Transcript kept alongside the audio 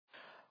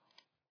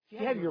If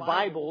you have your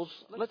Bibles,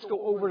 let's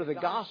go over to the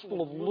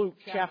Gospel of Luke,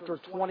 chapter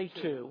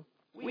 22.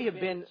 We have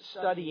been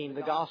studying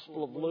the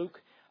Gospel of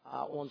Luke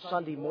on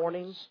Sunday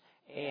mornings,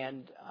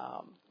 and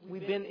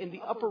we've been in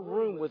the upper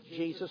room with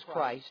Jesus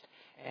Christ,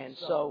 and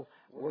so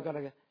we're going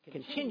to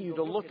continue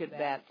to look at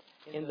that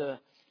in the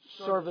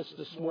service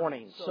this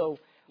morning. So,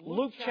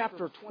 Luke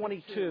chapter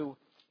 22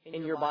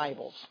 in your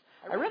Bibles.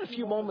 I read a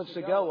few moments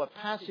ago a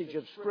passage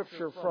of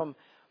Scripture from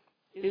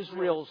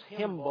Israel's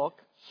hymn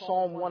book,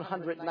 Psalm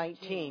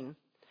 119,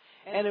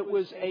 and it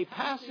was a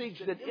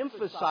passage that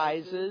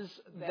emphasizes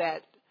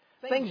that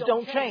things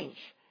don't change.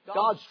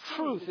 God's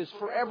truth is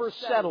forever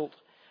settled,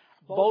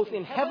 both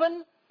in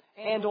heaven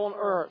and on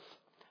earth.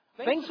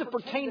 Things that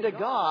pertain to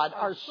God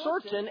are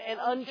certain and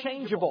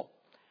unchangeable.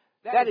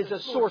 That is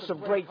a source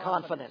of great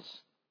confidence.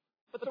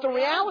 But the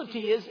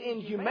reality is,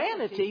 in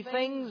humanity,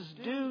 things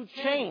do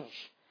change.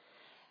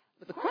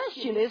 But the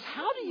question is,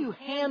 how do you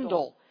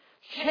handle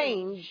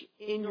change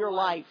in your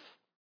life?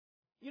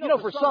 You know,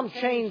 for some,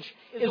 change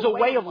is a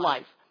way of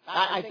life.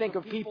 I think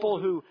of people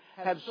who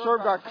have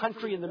served our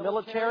country in the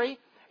military,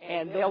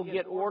 and they'll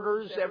get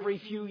orders every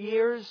few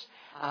years,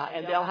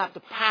 and they'll have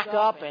to pack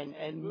up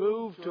and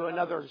move to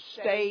another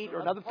state or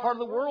another part of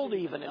the world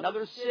even,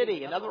 another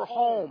city, another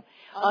home,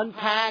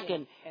 unpack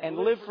and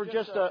live for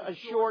just a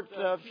short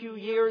few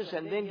years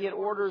and then get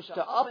orders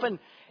to up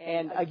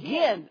and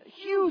again,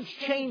 huge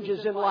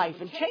changes in life.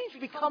 And change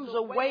becomes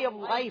a way of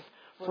life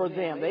for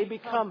them. They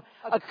become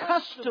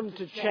accustomed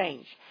to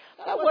change.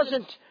 That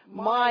wasn't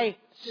my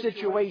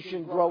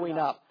situation growing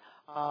up.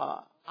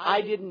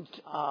 I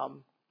didn't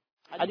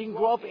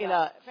grow up in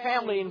a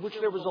family in which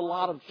there was a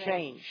lot of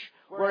change.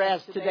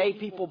 Whereas today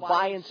people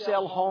buy and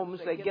sell homes,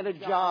 they get a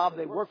job,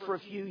 they work for a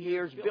few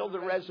years, build a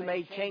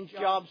resume, change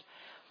jobs.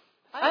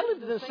 I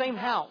lived in the same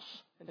house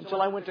until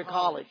I went to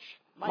college.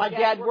 My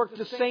dad worked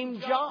the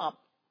same job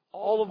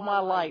all of my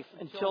life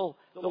until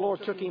the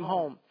Lord took him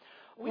home.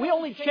 We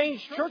only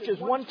changed churches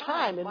one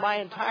time in my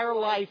entire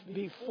life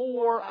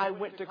before I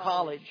went to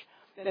college.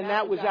 And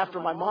that was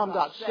after my mom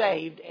got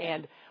saved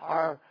and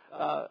our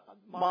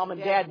mom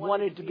and dad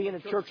wanted to be in a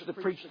church that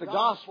preached the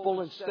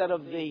gospel instead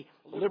of the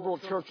liberal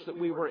church that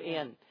we were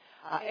in.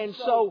 And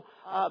so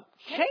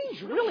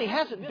change really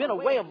hasn't been a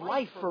way of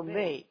life for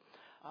me.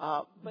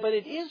 But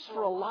it is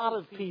for a lot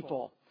of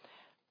people.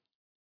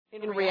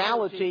 In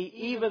reality,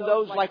 even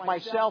those like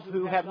myself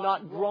who have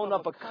not grown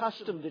up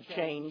accustomed to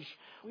change,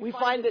 we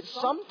find that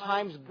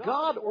sometimes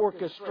God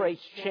orchestrates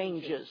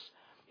changes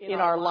in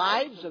our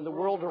lives, in the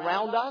world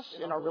around us,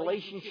 in our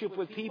relationship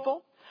with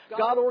people.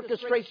 God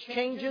orchestrates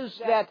changes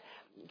that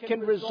can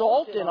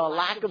result in a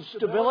lack of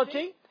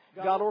stability.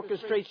 God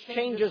orchestrates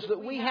changes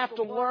that we have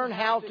to learn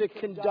how to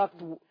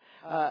conduct,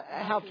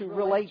 how to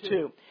relate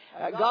to.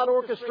 God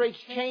orchestrates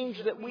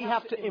change that we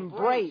have to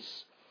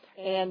embrace.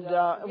 And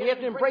we have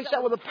to embrace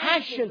that with a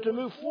passion to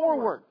move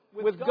forward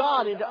with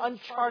God into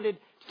uncharted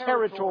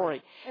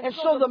territory. And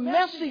so the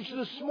message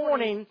this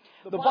morning,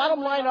 the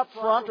bottom line up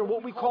front, or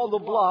what we call the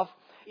bluff,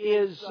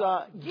 is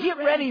get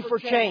ready for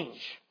change.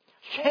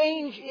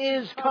 Change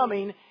is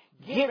coming.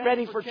 Get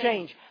ready for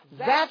change.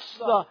 That's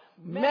the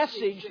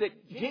message that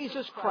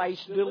Jesus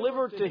Christ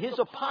delivered to His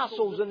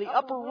apostles in the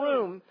upper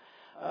room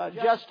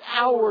just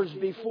hours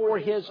before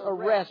His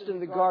arrest in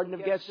the Garden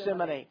of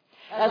Gethsemane.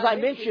 As I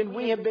mentioned,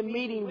 we have been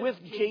meeting with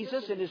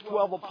Jesus and His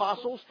 12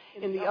 apostles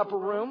in the upper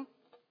room.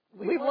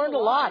 We've learned a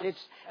lot.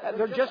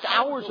 They're just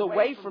hours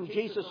away from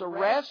Jesus'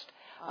 arrest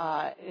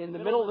in the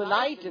middle of the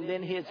night and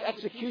then His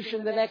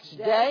execution the next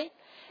day.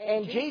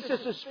 And Jesus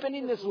is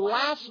spending this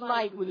last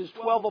night with His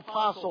 12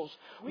 apostles.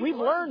 We've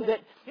learned that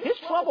His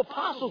 12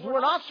 apostles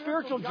were not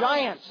spiritual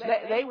giants.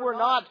 They were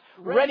not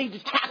ready to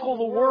tackle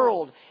the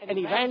world and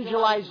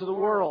evangelize the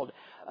world.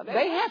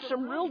 They had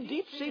some real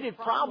deep-seated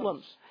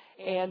problems.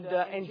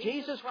 And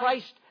Jesus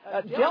Christ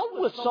dealt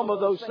with some of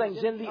those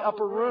things in the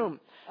upper room.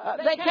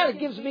 That kind of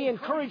gives me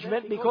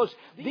encouragement because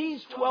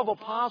these 12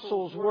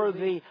 apostles were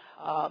the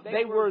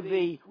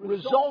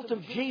result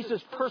of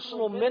Jesus'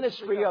 personal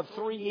ministry of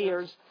 3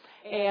 years.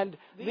 And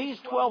these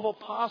 12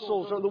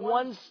 apostles are the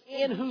ones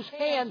in whose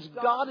hands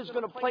God is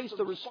going to place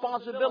the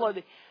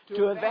responsibility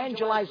to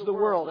evangelize the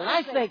world. And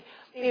I think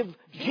if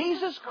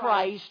Jesus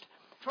Christ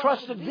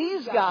trusted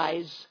these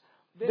guys,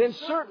 then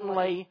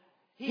certainly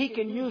He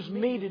can use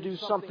me to do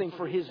something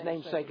for His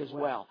name's sake as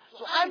well.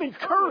 So I'm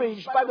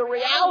encouraged by the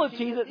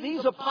reality that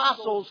these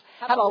apostles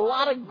had a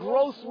lot of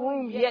growth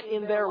room yet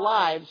in their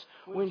lives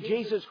when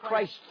Jesus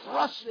Christ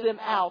thrust them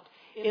out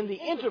in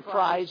the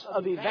enterprise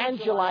of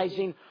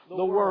evangelizing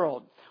the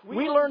world.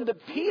 We learned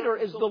that Peter,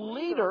 as the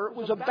leader,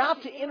 was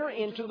about to enter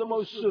into the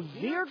most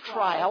severe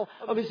trial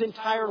of his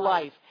entire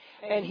life.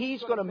 And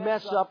he's going to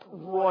mess up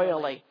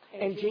royally.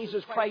 And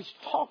Jesus Christ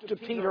talked to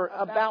Peter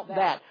about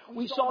that.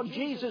 We saw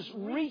Jesus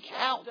reach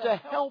out to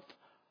help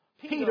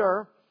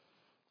Peter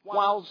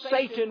while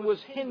Satan was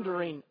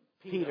hindering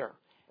Peter.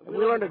 And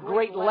we learned a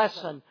great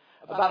lesson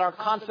about our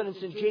confidence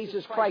in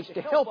Jesus Christ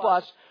to help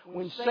us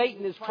when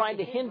Satan is trying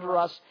to hinder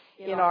us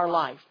in our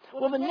life.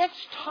 Well, the next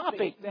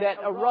topic that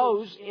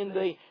arose in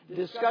the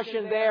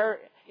discussion there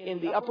in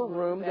the upper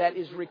room that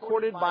is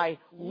recorded by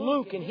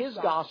Luke in his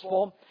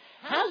gospel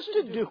has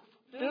to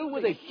do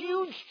with a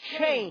huge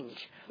change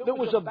that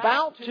was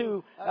about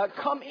to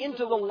come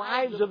into the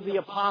lives of the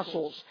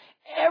apostles.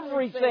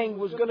 Everything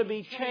was going to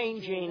be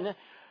changing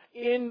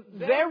in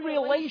their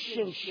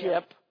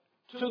relationship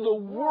to the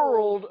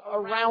world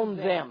around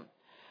them.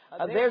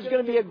 There's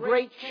going to be a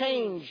great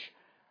change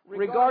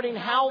regarding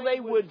how they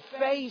would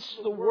face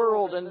the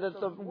world and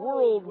that the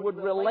world would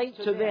relate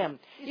to them.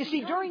 You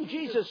see, during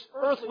Jesus'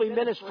 earthly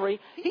ministry,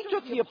 He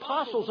took the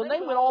apostles and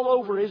they went all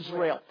over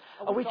Israel.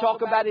 We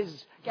talk about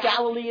His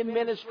Galilean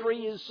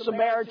ministry, His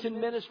Samaritan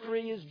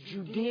ministry, His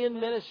Judean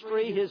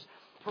ministry, His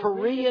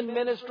Perean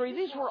ministry.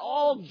 These were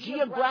all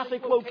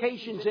geographic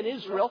locations in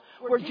Israel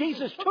where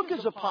Jesus took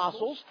His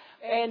apostles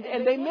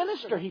and they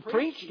ministered. He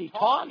preached, He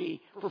taught,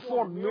 He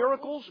performed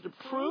miracles to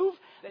prove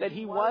that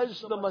He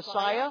was the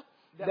Messiah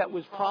that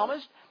was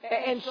promised.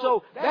 And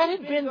so that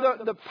had been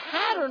the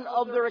pattern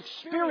of their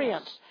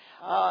experience.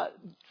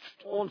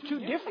 On two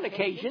different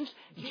occasions,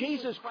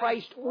 Jesus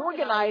Christ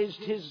organized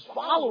His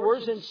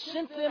followers and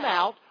sent them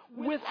out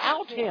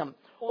without Him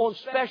on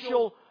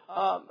special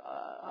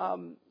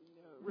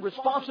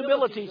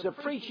responsibilities of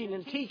preaching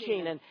and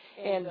teaching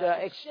and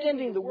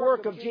extending the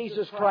work of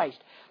Jesus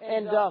Christ.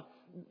 And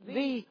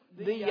the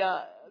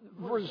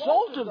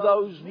result of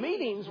those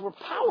meetings were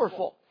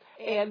powerful.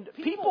 And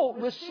people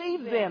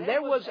received them.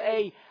 There was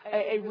a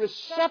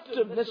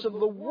receptiveness of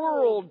the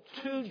world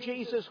to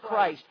Jesus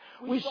Christ.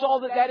 We saw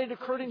that had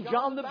occurred in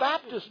John the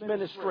Baptist's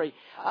ministry.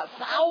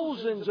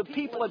 Thousands of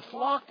people had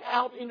flocked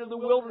out into the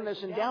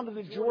wilderness and down to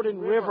the Jordan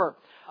River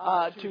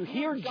to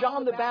hear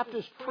John the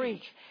Baptist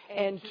preach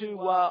and to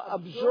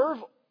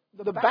observe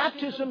the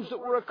baptisms that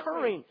were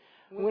occurring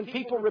when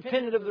people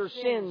repented of their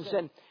sins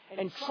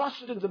and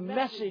trusted the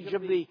message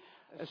of the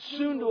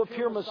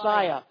soon-to-appear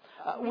Messiah.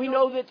 We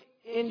know that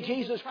in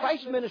Jesus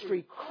Christ's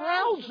ministry,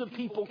 crowds of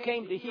people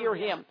came to hear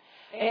Him.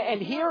 And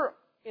here,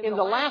 in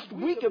the last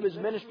week of His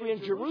ministry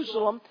in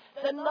Jerusalem,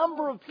 the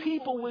number of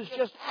people was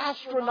just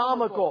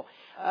astronomical,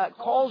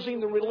 causing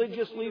the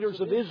religious leaders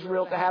of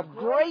Israel to have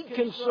great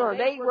concern.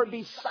 They were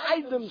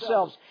beside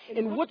themselves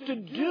in what to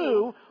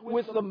do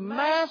with the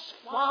mass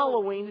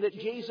following that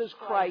Jesus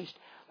Christ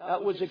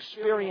was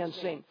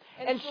experiencing.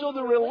 And so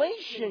the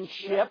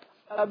relationship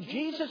of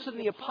Jesus and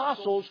the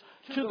apostles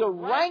to the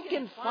rank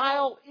and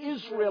file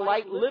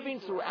Israelite living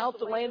throughout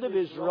the land of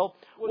Israel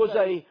was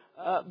a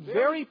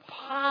very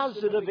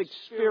positive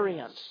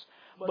experience.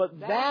 But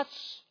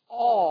that's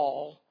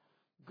all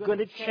going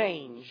to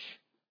change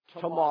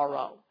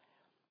tomorrow.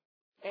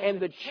 And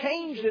the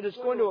change that is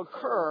going to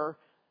occur,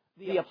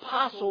 the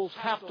apostles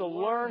have to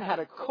learn how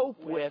to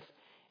cope with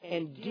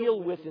and deal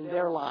with in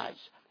their lives.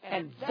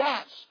 And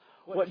that's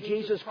what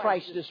Jesus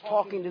Christ is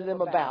talking to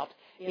them about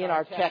in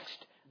our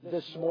text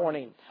this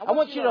morning. I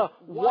want you to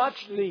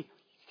watch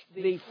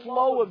the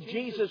flow of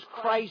Jesus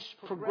Christ's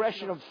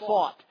progression of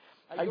thought.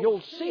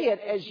 You'll see it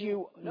as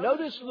you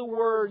notice the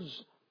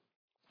words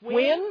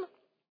when,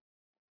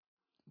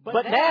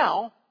 but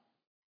now,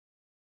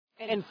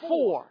 and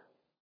for.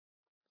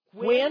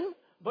 When,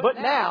 but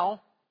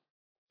now,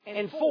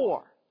 and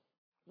for.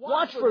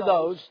 Watch for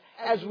those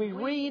as we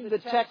read the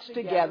text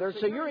together.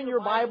 So you're in your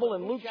Bible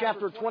in Luke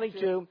chapter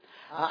 22.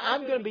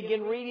 I'm going to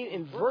begin reading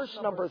in verse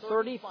number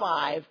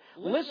 35.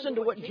 Listen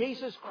to what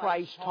Jesus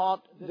Christ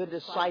taught the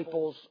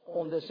disciples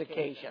on this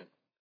occasion.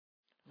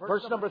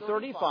 Verse number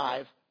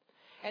 35.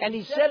 And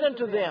He said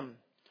unto them,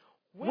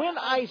 When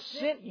I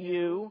sent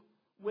you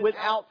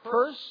without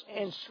purse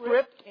and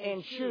scrip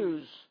and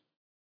shoes,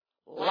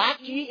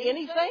 lack ye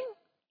anything?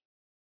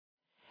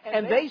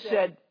 And they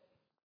said,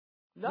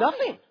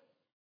 Nothing.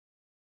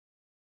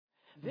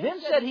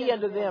 Then said He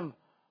unto them,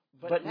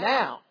 But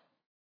now,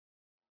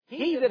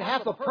 he that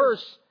hath a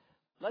purse,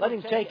 let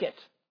him take it.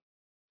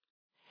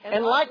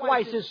 And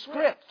likewise his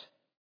scrip.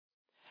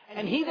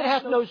 And he that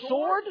hath no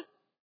sword,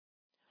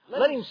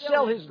 let him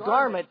sell his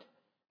garment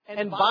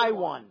and buy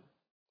one.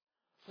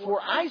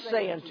 For I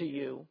say unto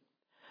you,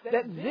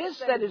 that this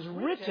that is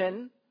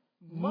written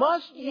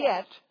must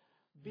yet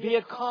be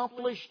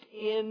accomplished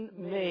in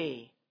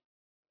me.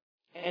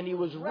 And He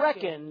was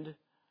reckoned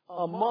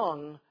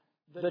among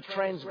the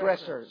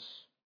transgressors.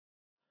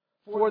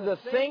 For the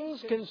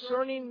things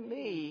concerning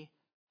me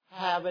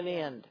have an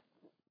end.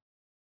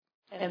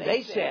 And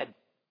they said,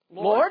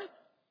 Lord,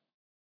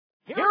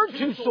 here are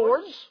 2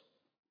 swords.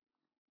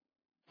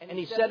 And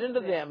He said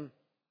unto them,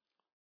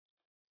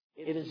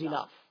 It is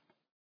enough.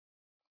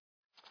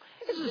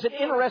 This is an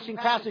interesting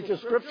passage of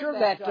Scripture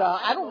that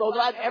I don't know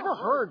that I've ever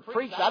heard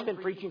preached. I've been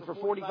preaching for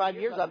 45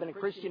 years. I've been a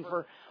Christian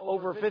for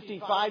over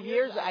 55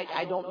 years.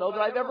 I don't know that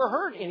I've ever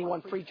heard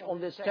anyone preach on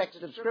this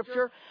text of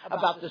Scripture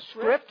about the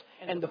scrip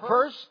and the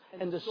purse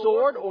and the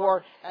sword,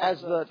 or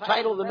as the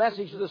title of the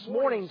message this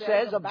morning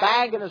says, a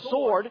bag and a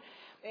sword.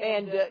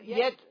 And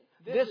yet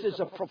this is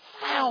a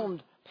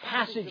profound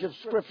passage of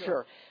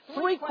Scripture.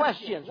 3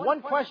 questions.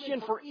 1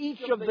 question for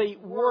each of the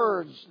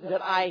words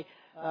that I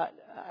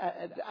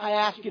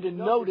ask you to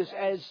notice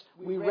as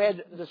we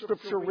read the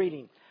Scripture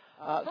reading.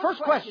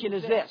 First question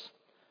is this.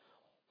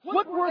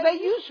 What were they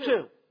used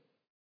to?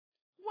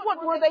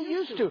 What were they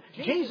used to?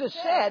 Jesus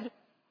said,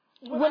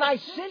 when I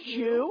sent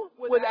you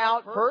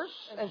without purse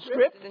and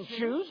scrip and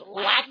shoes,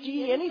 lacked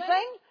ye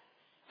anything?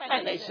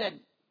 And they said,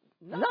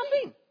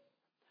 nothing.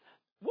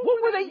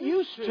 What were they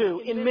used to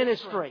in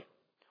ministry?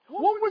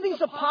 What were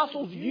these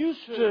apostles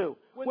used to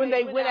when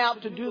they went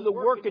out to do the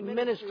work and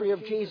ministry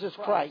of Jesus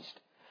Christ?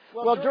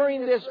 Well,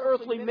 during this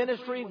earthly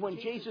ministry, when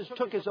Jesus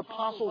took his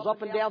apostles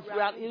up and down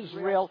throughout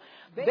Israel,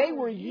 they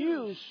were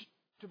used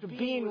to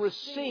being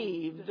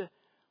received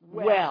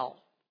well.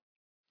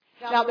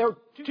 Now, there are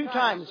two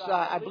times,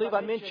 I believe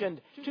I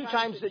mentioned, two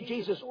times that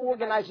Jesus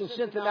organized and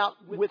sent them out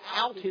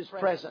without his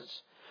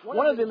presence.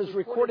 One of them is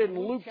recorded in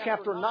Luke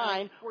chapter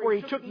 9, where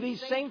he took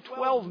these same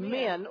 12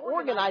 men,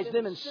 organized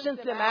them, and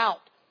sent them out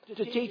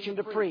to teach and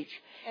to preach.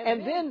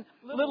 And then,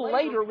 a little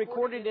later,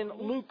 recorded in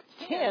Luke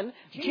 10,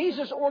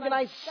 Jesus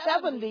organized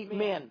 70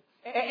 men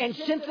and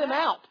sent them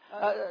out,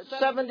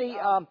 70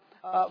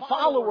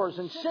 followers,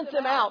 and sent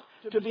them out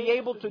to be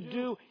able to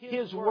do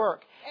his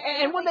work.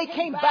 And when they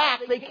came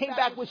back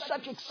with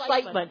such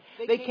excitement.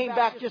 They came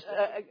back just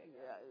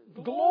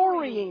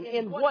glorying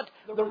in what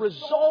the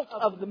result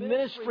of the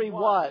ministry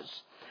was.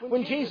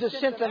 When Jesus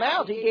sent them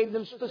out, he gave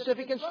them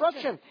specific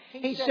instruction.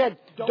 He said,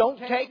 don't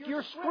take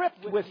your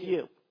script with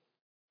you.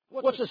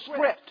 What's a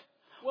script?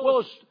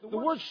 Well, the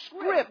word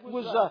script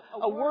was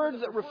a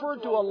word that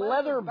referred to a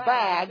leather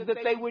bag that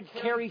they would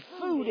carry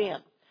food in.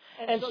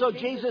 And so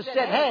Jesus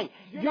said, hey,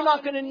 you're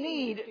not going to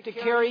need to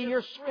carry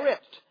your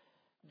script.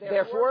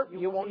 Therefore,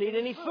 you won't need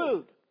any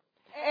food.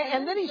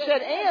 And then he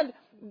said, and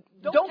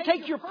don't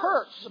take your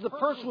purse. The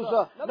purse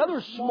was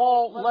another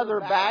small leather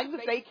bag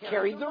that they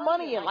carried their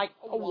money in, like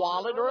a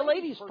wallet or a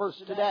lady's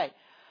purse today.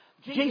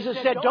 Jesus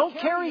said, don't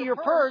carry your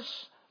purse.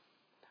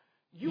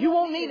 You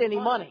won't need any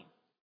money.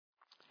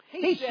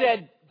 He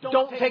said,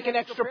 don't take an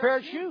extra pair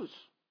of shoes.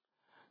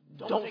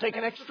 Don't take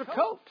an extra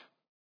coat.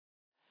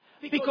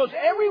 Because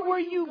everywhere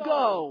you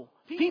go,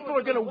 people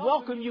are going to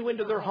welcome you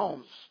into their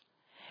homes.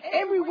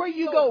 Everywhere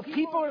you go,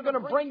 people are going to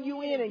bring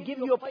you in and give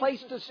you a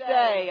place to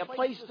stay, a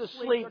place to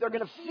sleep. They're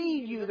going to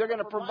feed you. They're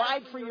going to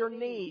provide for your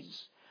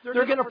needs.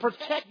 They're going to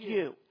protect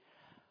you.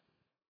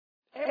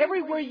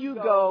 Everywhere you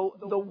go,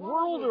 the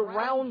world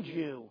around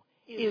you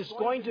is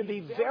going to be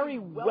very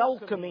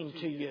welcoming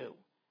to you,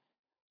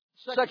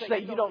 such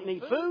that you don't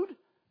need food,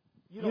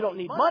 you don't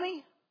need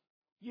money,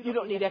 you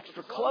don't need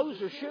extra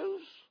clothes or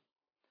shoes.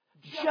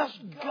 Just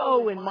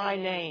go in my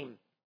name.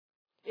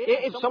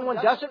 If someone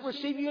doesn't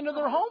receive you into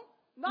their home,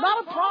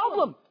 not a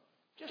problem.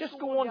 Just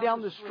go on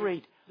down the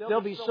street. There'll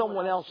be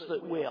someone else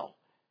that will.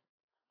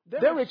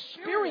 Their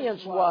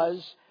experience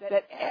was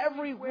that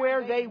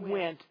everywhere they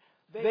went,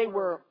 they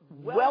were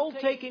well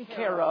taken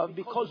care of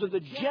because of the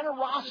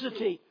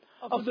generosity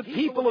of the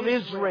people of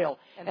Israel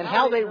and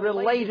how they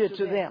related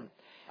to them.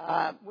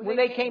 When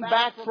they came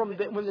back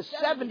when the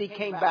 70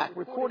 came back,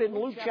 recorded in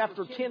Luke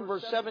chapter 10,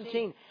 verse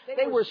 17,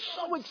 they were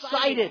so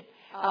excited.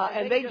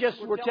 And they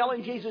just were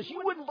telling Jesus,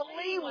 you wouldn't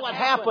believe what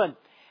happened.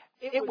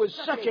 It was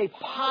such a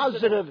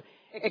positive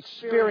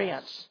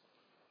experience.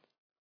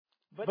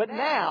 But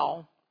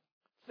now,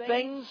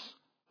 things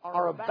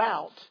are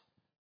about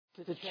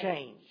to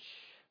change.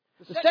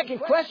 The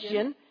second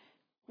question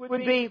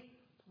would be,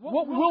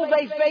 what will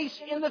they face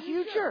in the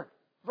future?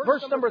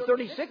 Verse number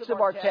 36 of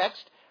our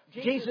text,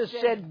 Jesus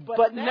said,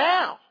 but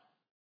now,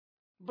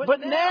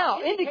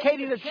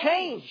 indicating a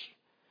change,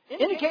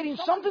 indicating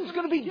something's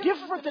going to be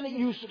different than it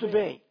used to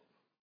be.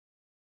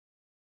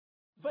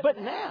 But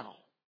now,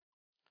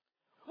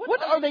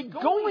 what are they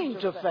going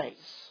to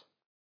face?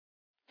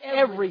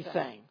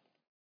 Everything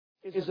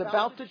is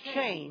about to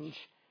change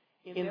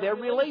in their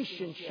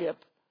relationship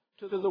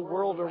to the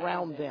world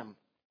around them.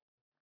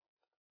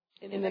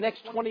 In the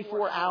next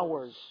 24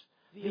 hours,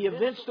 the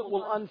events that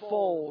will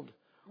unfold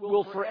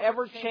will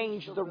forever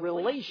change the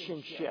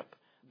relationship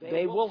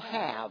they will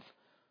have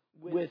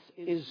with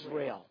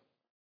Israel.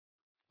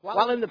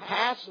 While in the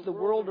past, the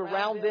world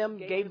around them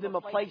gave them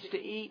a place to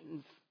eat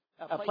and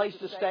a place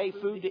to stay,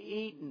 food to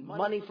eat, and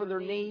money for their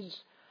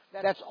needs,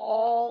 that's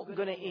all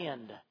going to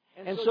end.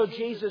 And so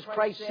Jesus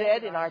Christ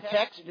said in our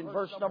text in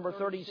verse number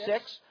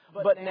 36,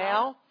 but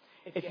now,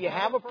 if you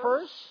have a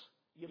purse,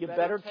 you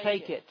better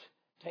take it.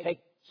 Take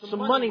some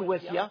money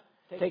with you.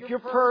 Take your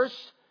purse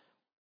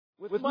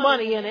with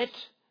money in it.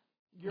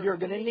 You're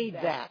going to need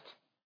that.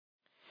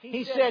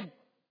 He said,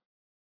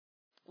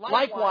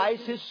 likewise,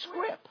 his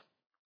scrip.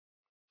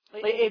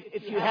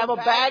 If you have a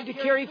bag to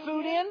carry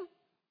food in,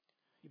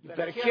 you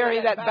better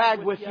carry that bag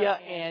with you,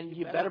 and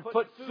you better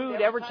put food.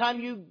 Every time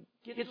you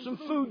get some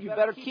food, you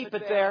better keep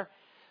it there.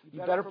 You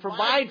better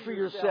provide for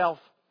yourself,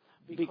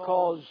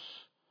 because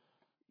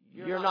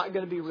you're not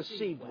going to be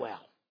received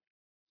well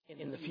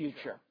in the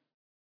future.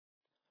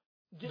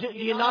 Do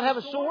you not have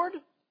a sword?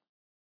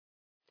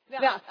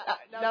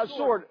 Now,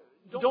 sword,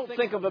 don't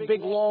think of a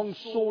big long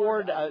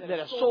sword that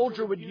a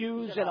soldier would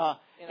use in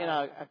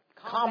a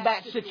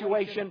combat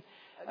situation.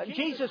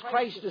 Jesus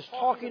Christ is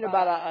talking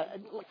about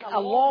a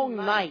long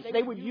knife.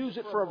 They would use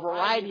it for a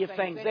variety of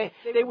things.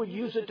 They would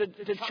use it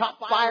to chop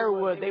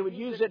firewood. They would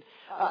use it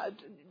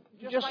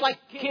just like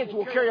kids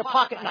will carry a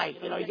pocket knife.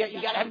 You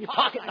got to have your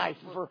pocket knife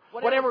for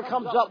whatever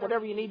comes up,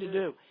 whatever you need to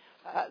do.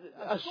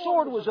 A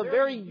sword was a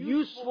very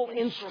useful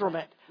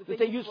instrument that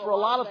they used for a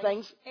lot of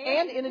things.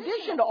 And in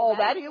addition to all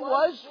that, it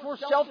was for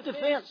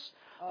self-defense.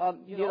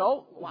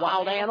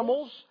 Wild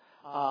animals,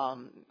 a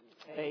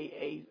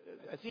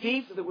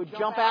thief that would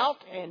jump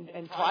out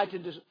and try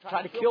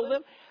to kill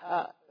them.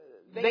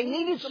 They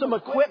needed some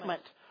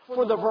equipment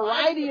for the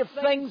variety of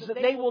things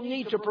that they will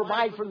need to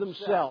provide for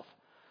themselves.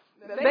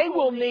 They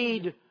will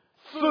need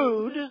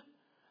food,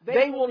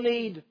 they will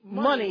need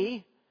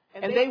money,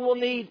 and they will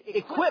need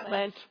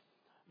equipment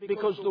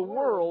because the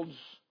world's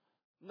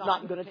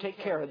not going to take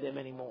care of them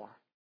anymore.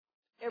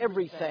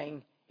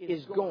 Everything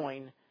is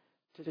going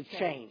to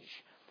change.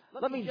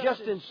 Let me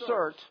just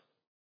insert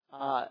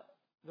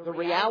the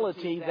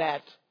reality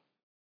that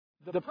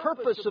the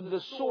purpose of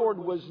the sword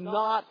was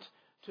not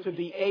to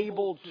be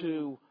able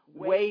to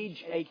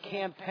wage a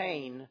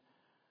campaign,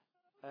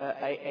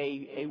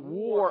 a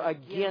war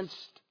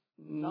against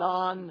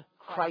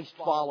non-Christ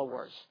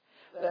followers.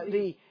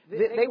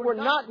 They were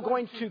not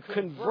going to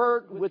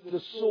convert with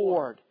the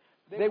sword.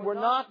 They were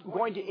not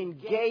going to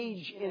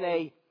engage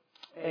in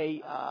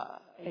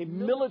a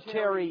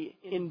military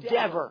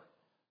endeavor.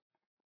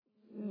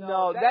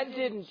 No, that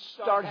didn't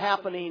start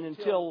happening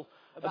until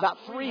about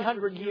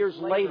 300 years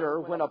later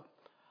when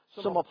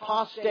some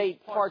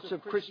apostate parts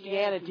of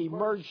Christianity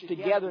merged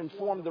together and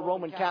formed the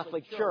Roman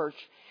Catholic Church,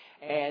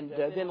 and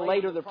then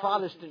later the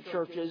Protestant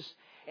churches,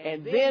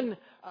 and then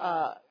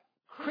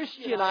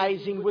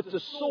Christianizing with the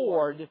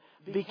sword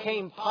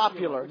became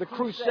popular. The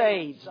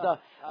Crusades,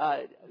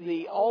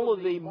 all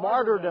of the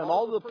martyrdom,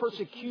 all of the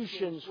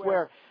persecutions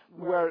where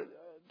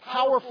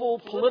powerful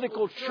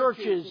political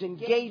churches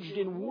engaged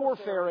in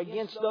warfare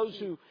against those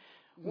who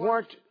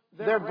weren't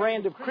their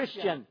brand of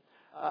Christian.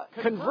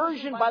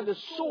 Conversion by the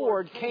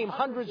sword came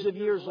hundreds of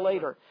years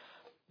later.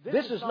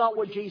 This is not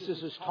what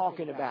Jesus is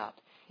talking about.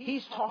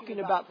 He's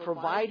talking about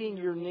providing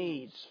your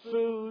needs,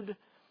 food,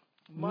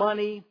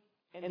 money,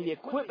 and the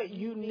equipment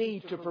you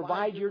need to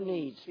provide your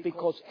needs,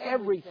 because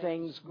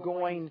everything's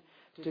going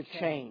to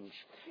change.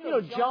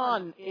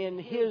 John, in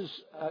his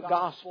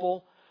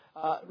gospel,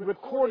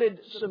 recorded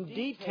some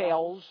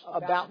details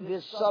about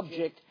this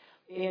subject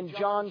in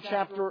John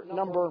chapter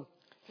number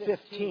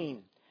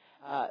 15.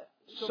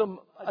 Some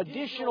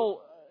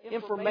additional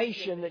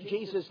information that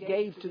Jesus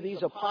gave to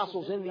these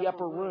apostles in the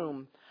upper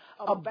room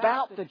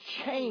about the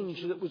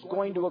change that was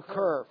going to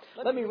occur.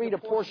 Let me read a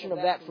portion of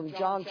that from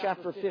John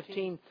chapter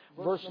 15,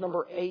 verse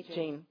number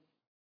 18.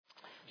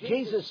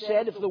 Jesus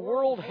said, "If the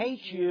world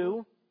hates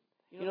you,"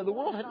 the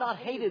world had not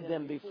hated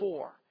them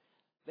before.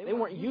 They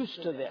weren't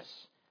used to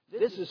this.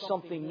 This is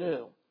something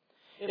new.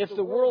 "If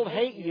the world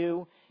hate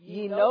you,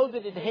 ye know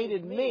that it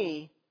hated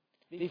me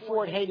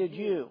before it hated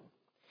you.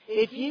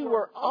 If ye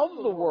were of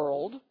the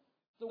world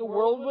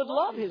would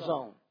love his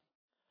own.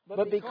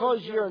 But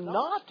because you're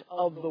not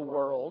of the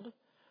world,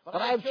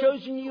 but I have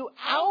chosen you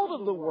out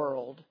of the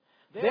world,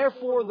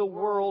 therefore the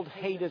world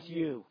hateth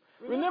you.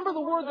 Remember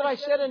the word that I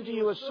said unto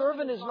you, a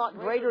servant is not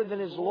greater than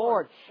his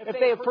Lord. If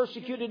they have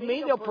persecuted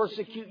me, they'll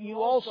persecute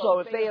you also.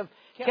 If they have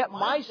kept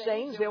my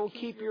sayings, they will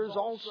keep yours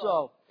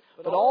also.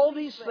 But all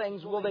these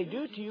things will they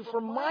do to you for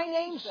my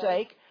name's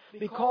sake,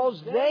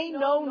 because they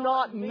know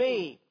not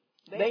me.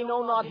 They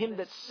know not him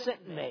that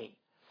sent me."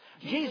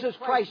 Jesus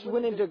Christ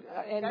went into,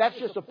 and that's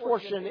just a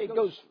portion, it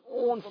goes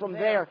on from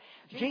there.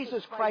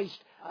 Jesus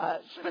Christ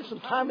spent some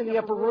time in the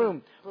upper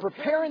room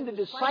preparing the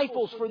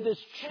disciples for this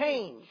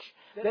change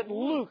that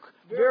Luke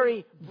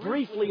very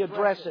briefly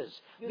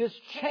addresses. This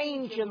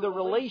change in the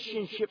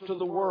relationship to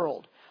the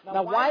world.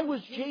 Now, why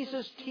was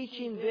Jesus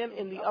teaching them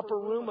in the upper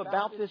room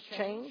about this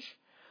change?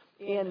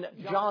 In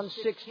John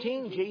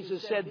 16,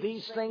 Jesus said,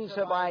 "These things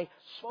have I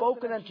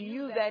spoken unto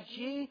you, that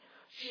ye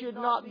should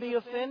not be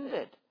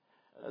offended."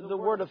 The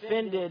word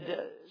offended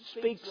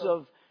speaks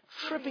of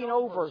tripping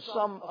over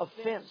some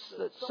offense,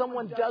 that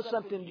someone does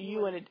something to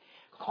you and it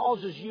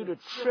causes you to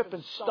trip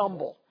and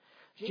stumble.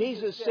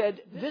 Jesus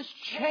said this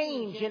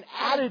change in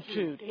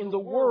attitude in the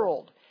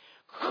world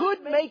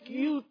could make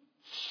you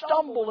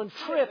stumble and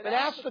trip and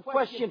ask the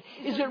question,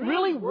 is it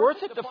really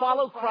worth it to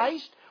follow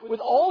Christ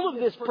with all of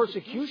this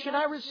persecution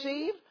I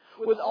receive,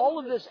 with all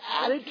of this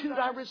attitude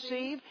I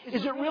receive?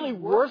 Is it really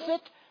worth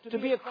it to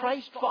be a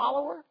Christ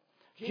follower?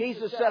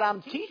 Jesus said,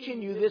 "I'm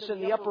teaching you this in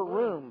the upper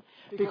room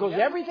because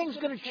everything's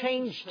going to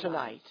change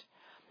tonight.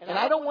 And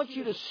I don't want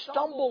you to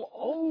stumble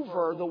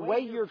over the way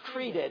you're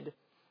treated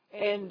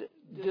and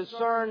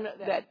discern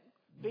that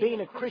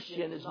being a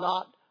Christian is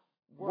not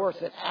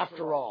worth it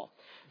after all."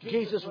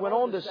 Jesus went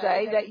on to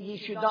say that ye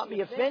should not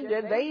be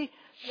offended. "They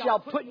shall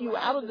put you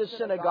out of the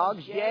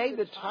synagogues. Yea,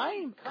 the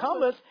time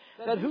cometh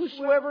that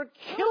whosoever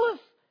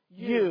killeth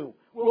you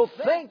will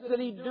think that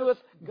he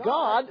doeth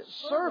God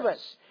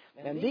service.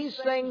 And these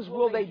things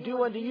will they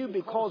do unto you,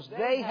 because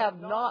they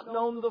have not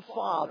known the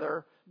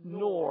Father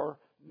nor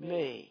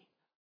me."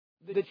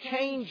 The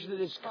change that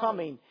is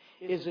coming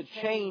is a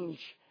change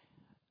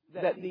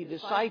that the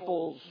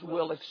disciples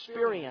will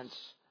experience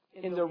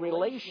in their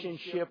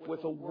relationship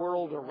with the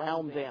world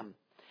around them.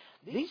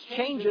 These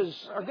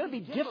changes are going to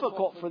be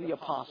difficult for the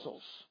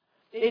apostles.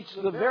 It's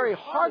the very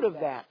heart of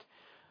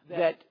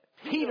that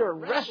Peter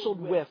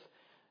wrestled with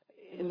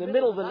in the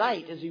middle of the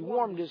night as he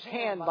warmed his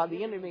hand by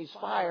the enemy's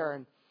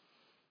fire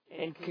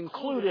and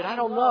concluded, I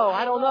don't know.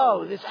 I don't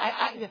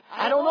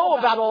know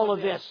about all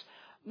of this.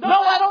 No,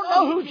 I don't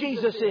know who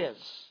Jesus is.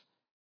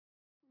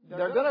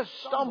 They're going to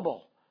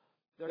stumble.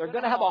 They're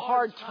going to have a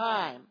hard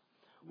time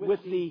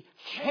with the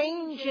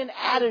change in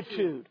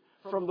attitude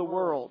from the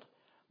world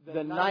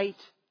the night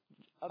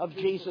of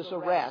Jesus'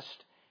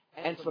 arrest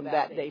and from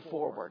that day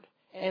forward.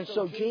 And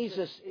so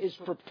Jesus is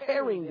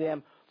preparing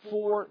them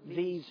for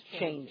these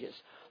changes.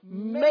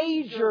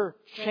 Major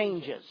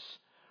changes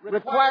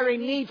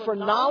requiring need for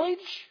knowledge,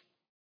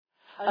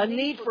 a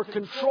need for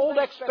controlled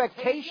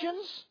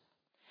expectations,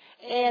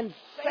 and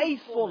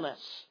faithfulness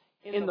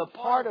in the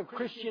part of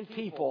Christian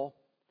people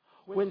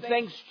when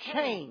things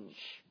change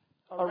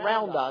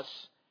around us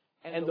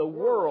and the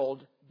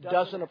world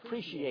doesn't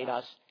appreciate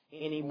us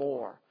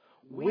anymore.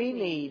 We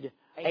need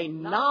a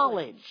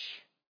knowledge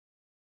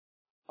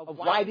of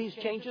why these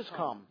changes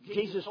come.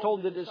 Jesus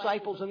told the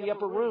disciples in the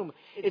upper room,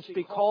 it's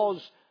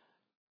because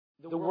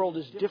the world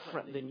is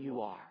different than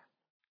you are.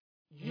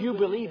 You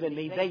believe in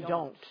me, they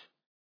don't.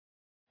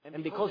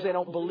 And because they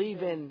don't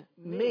believe in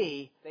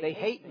me, they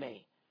hate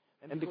me.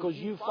 And because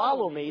you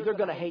follow me, they're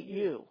going to hate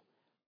you.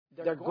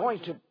 They're going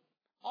to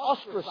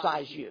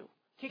ostracize you,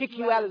 kick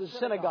you out of the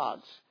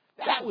synagogues.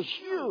 That was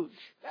huge.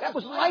 That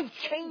was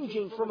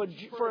life-changing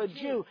for a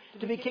Jew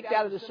to be kicked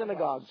out of the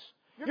synagogues.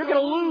 You're going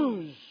to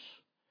lose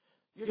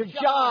your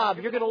job.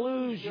 You're going to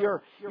lose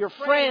your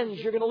friends.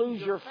 You're going to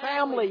lose your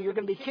family. You're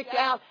going to be kicked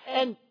out.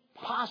 And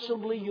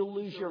possibly you'll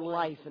lose your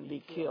life and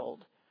be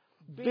killed.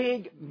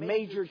 Big,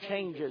 major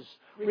changes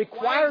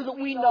require that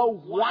we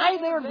know why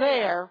they're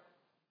there,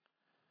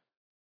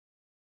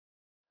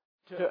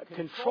 to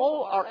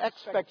control our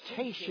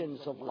expectations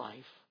of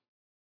life,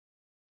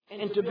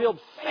 and to build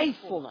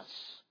faithfulness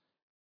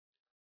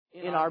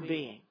in our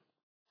being.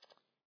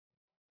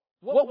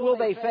 What will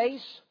they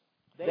face?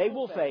 They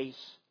will face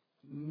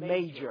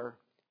major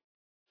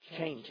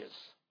changes.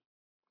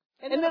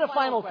 And then a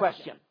final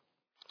question.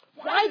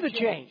 Why the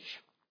change?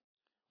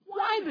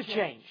 Why the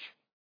change?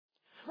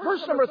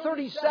 Verse number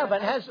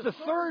 37 has the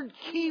third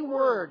key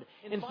word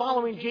in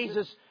following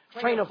Jesus'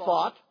 train of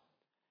thought.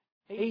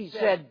 He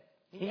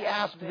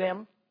asked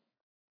them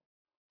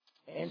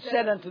and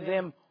said unto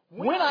them,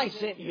 when I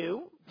sent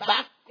you,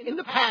 back in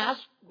the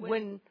past,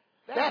 when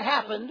that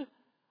happened,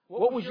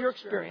 what was your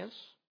experience?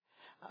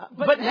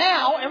 But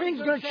now,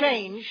 everything's going to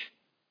change.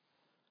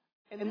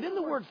 And then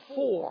the word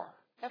for,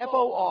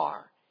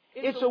 F-O-R,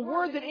 it's a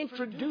word that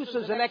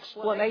introduces an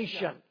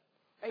explanation,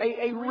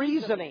 a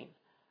reasoning.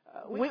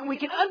 We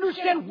can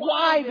understand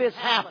why this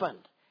happened.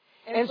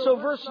 And so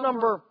verse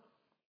number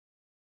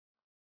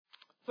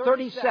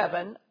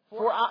 37,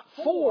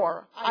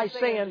 for I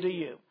say unto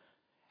you.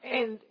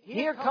 And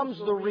here comes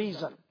the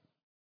reason.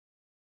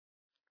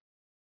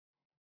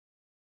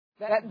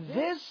 That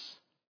this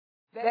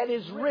that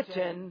is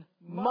written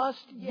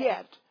must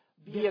yet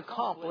be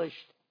accomplished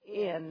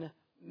in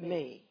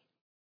me.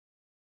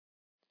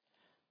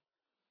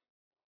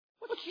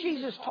 What's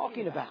Jesus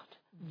talking about?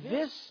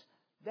 This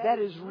that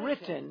is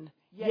written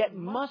yet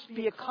must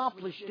be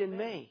accomplished in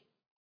me.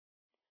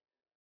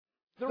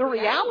 The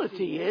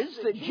reality is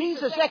that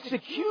Jesus'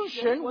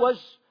 execution was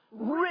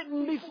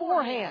written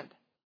beforehand.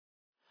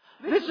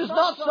 This is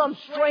not some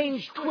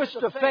strange twist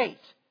of fate.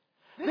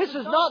 This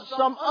is not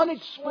some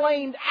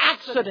unexplained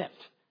accident.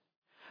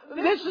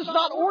 This is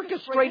not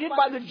orchestrated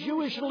by the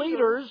Jewish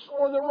leaders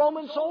or the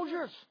Roman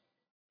soldiers.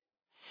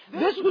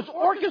 This was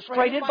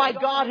orchestrated by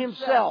God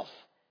Himself.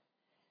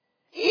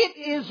 It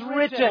is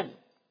written.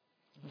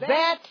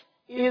 That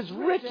is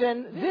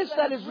written. This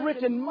that is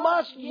written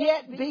must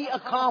yet be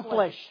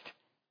accomplished.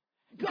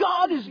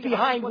 God is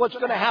behind what's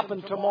going to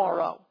happen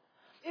tomorrow.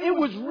 It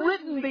was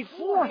written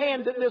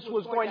beforehand that this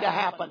was going to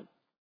happen.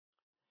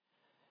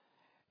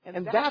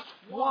 And that's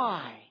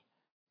why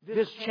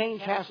this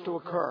change has to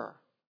occur.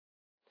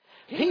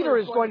 Peter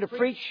is going to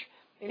preach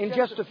in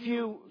just a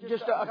few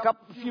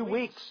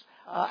weeks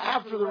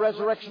after the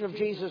resurrection of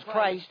Jesus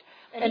Christ.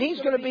 And he's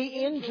going to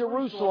be in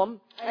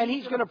Jerusalem, and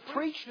he's going to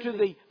preach to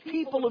the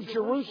people of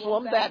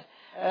Jerusalem that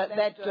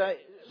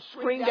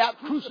screamed out,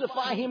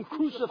 crucify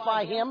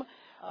him,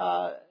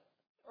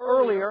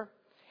 earlier.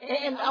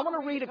 And I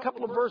want to read a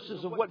couple of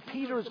verses of what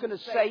Peter is going to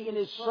say in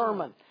his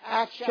sermon.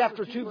 Acts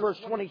chapter 2, verse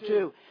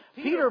 22.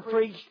 Peter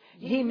preached,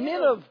 Ye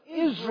men of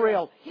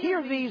Israel,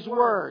 hear these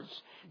words.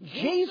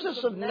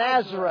 Jesus of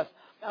Nazareth,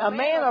 a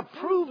man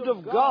approved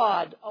of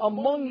God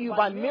among you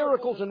by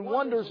miracles and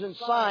wonders and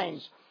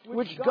signs,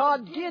 which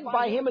God did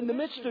by Him in the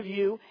midst of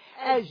you,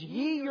 as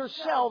ye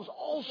yourselves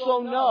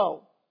also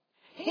know.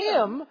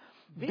 Him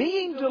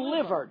being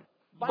delivered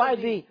by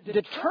the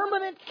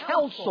determinate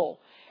counsel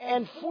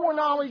and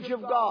foreknowledge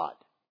of God.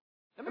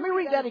 Let me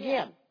read that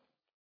again.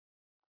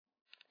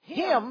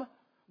 Him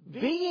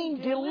being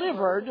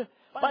delivered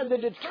by the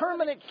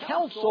determinate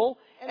counsel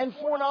and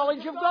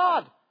foreknowledge of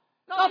God.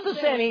 Not the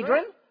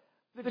Sanhedrin,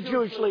 the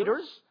Jewish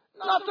leaders,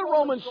 not the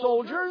Roman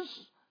soldiers,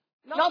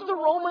 not the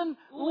Roman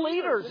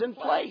leaders in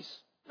place,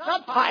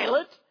 not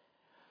Pilate.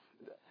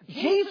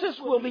 Jesus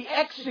will be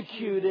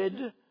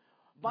executed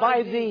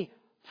by the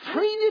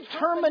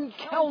predetermined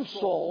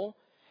counsel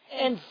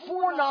and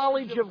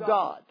foreknowledge of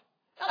God.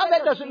 Now,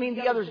 that doesn't mean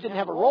the others didn't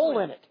have a role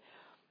in it.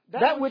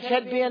 That which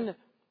had been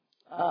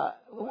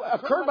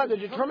occurred by the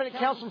determinate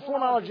counsel and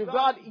foreknowledge of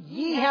God,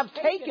 ye have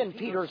taken,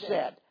 Peter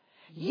said.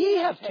 Ye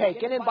have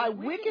taken, and by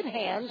wicked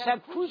hands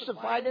have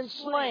crucified and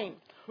slain,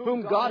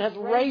 whom God hath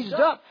raised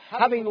up,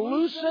 having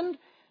loosened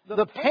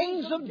the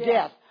pains of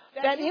death,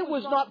 that it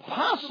was not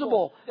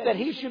possible that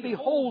he should be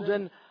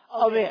holden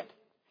of it.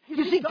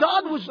 You see,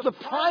 God was the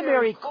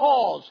primary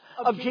cause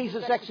of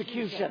Jesus'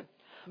 execution.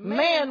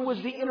 Man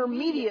was the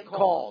intermediate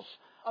cause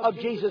of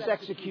Jesus'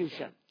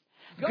 execution.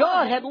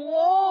 God had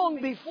long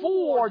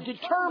before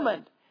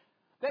determined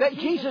that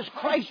Jesus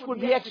Christ would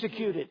be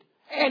executed,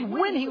 and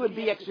when he would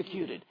be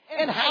executed,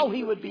 and how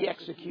he would be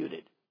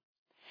executed.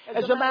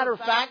 As a matter of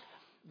fact,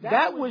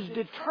 that was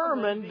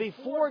determined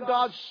before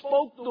God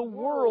spoke the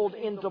world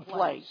into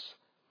place.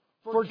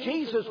 For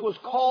Jesus was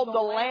called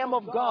the Lamb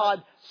of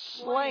God,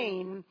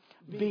 slain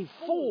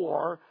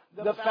before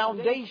the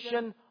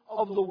foundation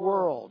of the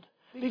world.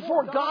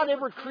 Before God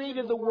ever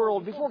created the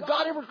world, before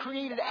God ever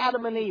created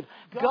Adam and Eve,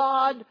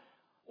 God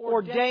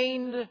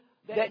ordained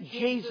that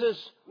Jesus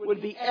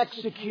would be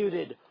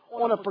executed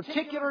on a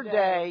particular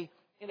day,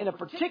 in a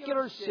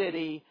particular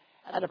city,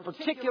 at a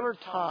particular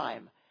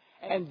time.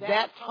 And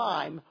that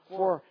time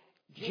for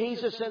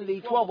Jesus and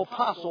the 12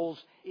 apostles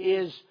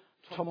is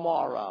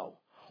tomorrow.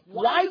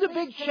 Why the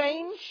big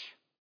change?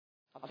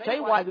 I'll tell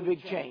you why the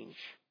big change.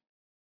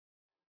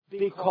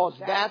 Because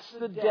that's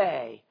the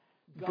day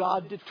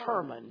God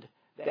determined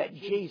that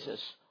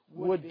Jesus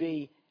would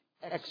be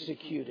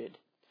executed.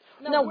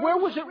 Now, where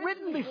was it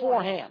written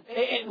beforehand?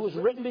 It was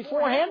written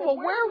beforehand. Well,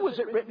 where was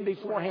it written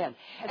beforehand?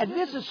 And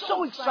this is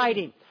so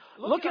exciting.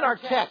 Look at our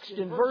text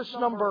in verse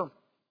number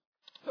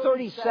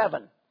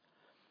 37.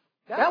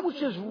 That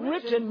which is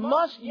written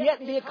must yet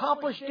be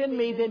accomplished in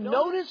me. Then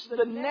notice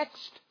the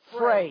next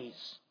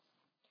phrase.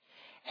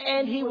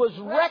 And he was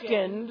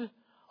reckoned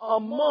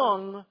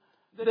among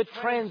the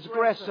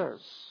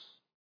transgressors.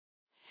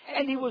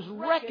 And he was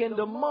reckoned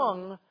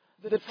among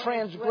the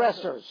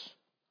transgressors.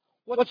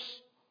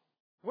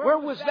 Where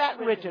was that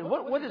written?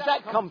 Where does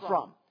that come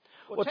from?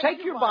 Well,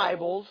 take your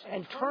Bibles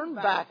and turn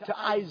back to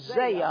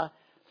Isaiah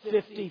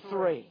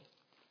 53.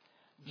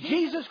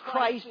 Jesus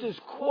Christ is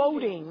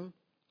quoting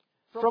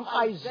from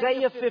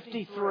Isaiah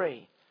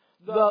 53,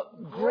 the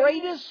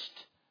greatest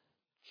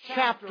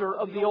chapter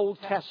of the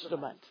Old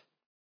Testament.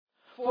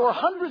 For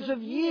hundreds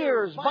of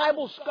years,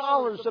 Bible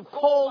scholars have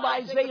called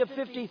Isaiah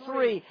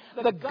 53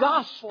 the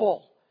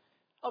gospel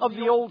of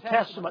the Old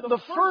Testament, the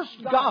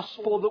first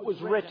gospel that was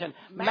written.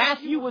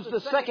 Matthew was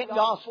the second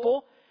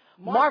gospel,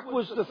 Mark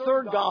was the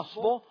third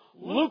gospel,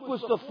 Luke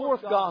was the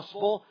fourth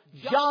gospel,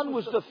 John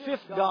was the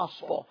fifth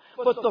gospel.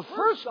 But the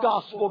first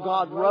gospel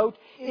God wrote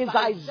is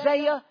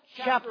Isaiah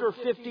chapter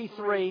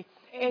 53,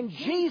 and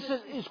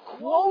Jesus is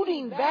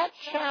quoting that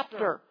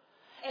chapter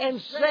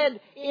and said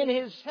in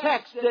his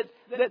text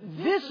that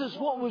this is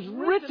what was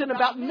written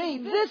about me.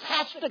 This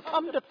has to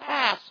come to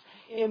pass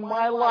in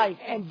my life.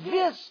 And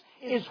this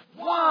is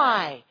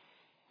why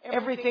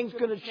everything's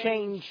going to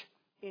change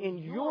in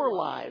your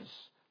lives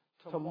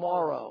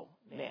tomorrow,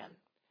 man.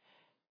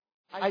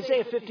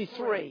 Isaiah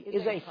 53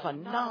 is a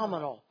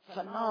phenomenal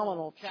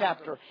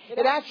chapter.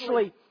 It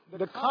actually,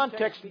 the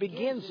context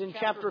begins in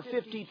chapter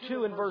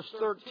 52 and verse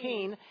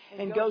 13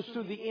 and goes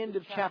through the end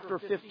of chapter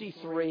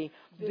 53.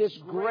 This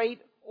great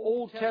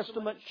Old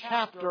Testament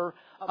chapter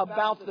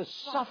about the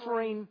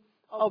suffering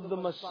of the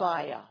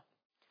Messiah.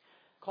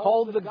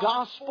 Called the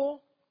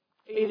Gospel,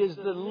 it is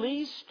the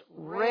least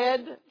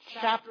read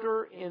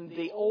chapter in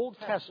the Old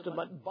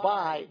Testament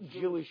by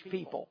Jewish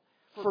people.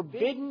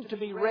 Forbidden to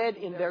be read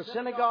in their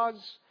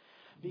synagogues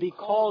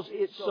because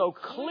it so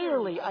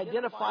clearly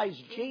identifies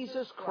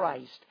Jesus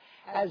Christ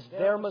as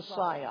their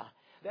Messiah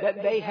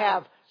that they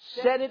have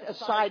set it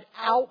aside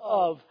out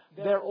of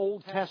their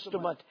Old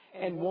Testament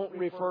and won't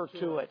refer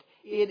to it.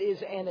 It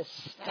is an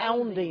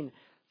astounding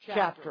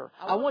chapter.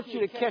 I want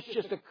you to catch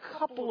just a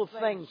couple of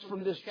things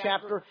from this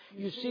chapter.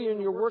 You see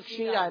in your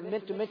worksheet, I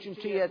meant to mention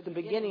to you at the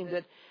beginning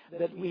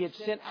that we had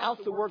sent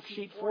out the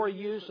worksheet for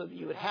you so that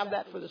you would have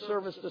that for the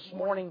service this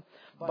morning.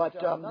 But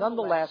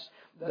nonetheless,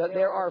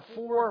 there are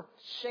four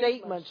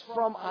statements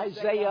from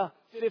Isaiah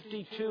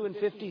 52 and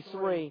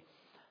 53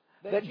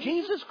 that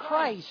Jesus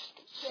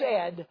Christ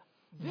said,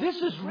 this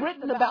is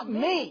written about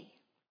me.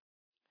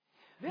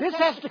 This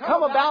has to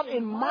come about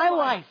in my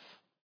life.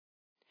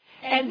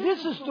 And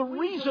this is the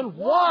reason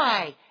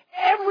why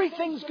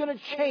everything's going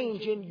to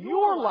change in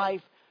your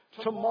life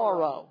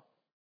tomorrow.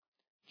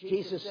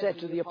 Jesus said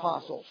to the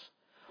apostles.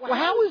 Well,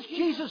 how is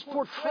Jesus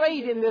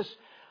portrayed in this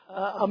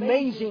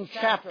amazing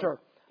chapter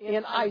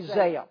in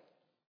Isaiah?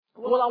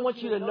 Well, I want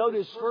you to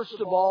notice, first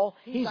of all,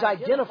 he's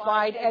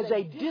identified as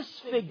a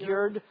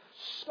disfigured,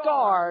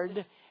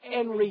 scarred,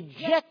 and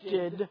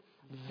rejected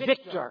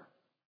victor.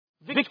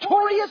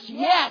 Victorious,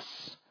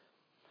 yes,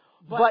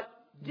 but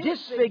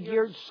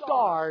disfigured,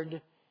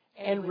 scarred,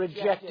 and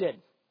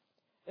rejected.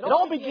 It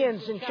all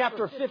begins in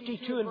chapter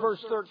 52 and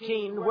verse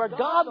 13, where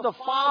God the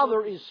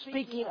Father is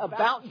speaking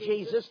about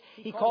Jesus.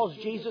 He calls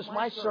Jesus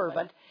my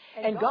servant.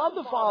 And God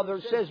the Father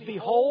says,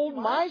 "Behold,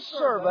 my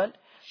servant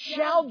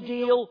shall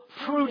deal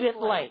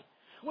prudently."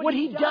 What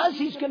he does,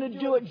 he's going to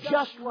do it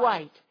just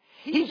right.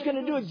 He's going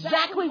to do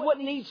exactly what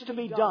needs to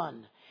be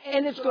done.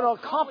 And it's going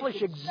to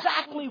accomplish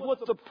exactly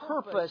what the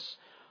purpose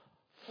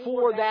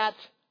for that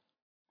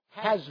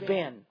has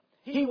been.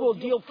 He will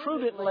deal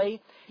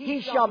prudently.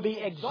 He shall be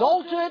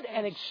exalted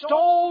and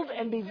extolled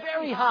and be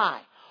very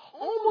high.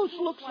 Almost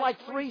looks like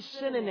three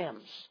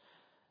synonyms.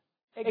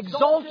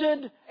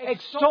 Exalted,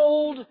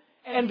 extolled,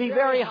 and be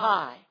very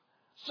high.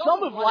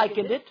 Some have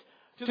likened it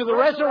to the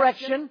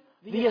resurrection,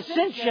 the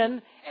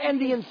ascension,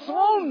 and the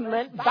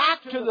enthronement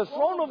back to the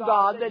throne of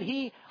God that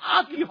he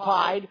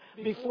occupied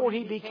before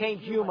he became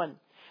human.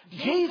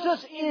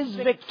 Jesus is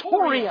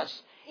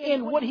victorious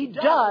in what he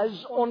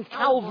does on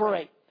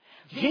Calvary.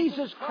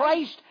 Jesus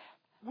Christ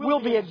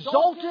will be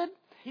exalted,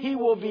 he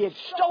will be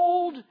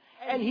extolled,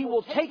 and he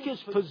will take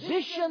his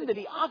position that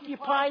he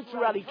occupied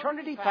throughout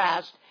eternity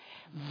past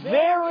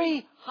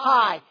very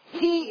high.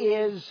 He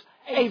is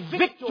a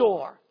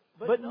victor.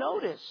 But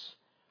notice,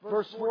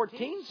 verse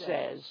 14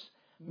 says,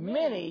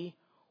 "Many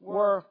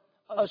were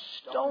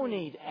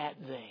astonied at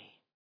thee."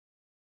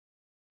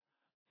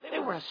 They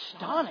were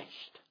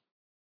astonished.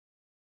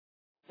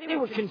 They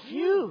were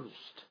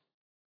confused.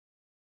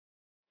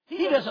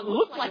 He doesn't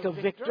look like a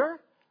victor.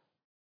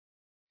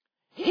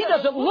 He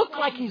doesn't look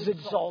like he's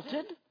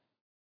exalted.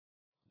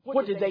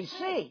 What did they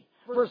see?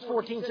 Verse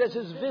 14 says,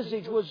 "His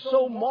visage was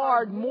so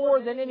marred more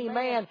than any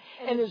man,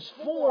 and his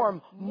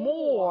form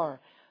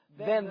more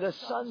than the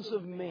sons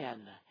of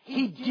men."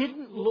 He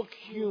didn't look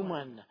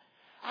human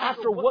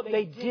after what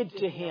they did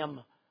to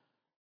him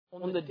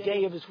on the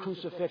day of his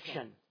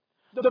crucifixion.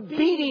 The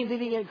beating that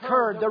he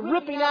incurred, the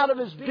ripping out of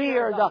his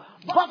beard, the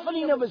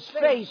buffeting of his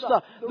face,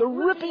 the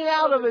ripping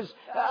out of his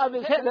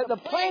head, the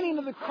planting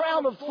of the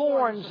crown of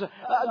thorns,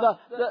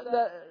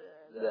 the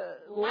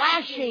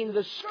lashing,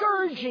 the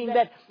scourging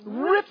that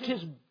ripped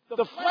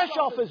the flesh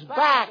off his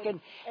back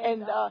and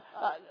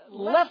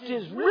left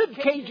his rib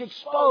cage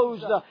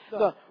exposed,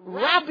 the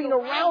wrapping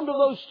around of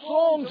those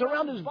thongs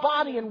around his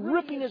body and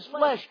ripping his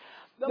flesh.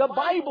 The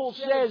Bible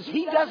says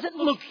he doesn't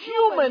look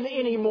human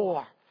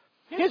anymore.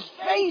 His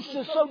face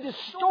is so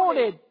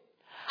distorted.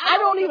 I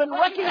don't even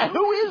recognize,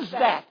 who is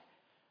that?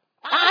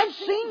 I've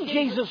seen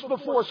Jesus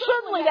before.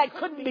 Certainly that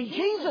couldn't be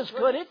Jesus,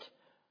 could it?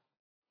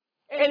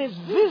 And his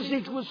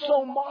visage was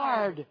so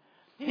marred.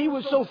 He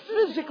was so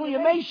physically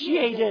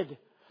emaciated.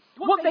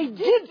 What they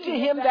did to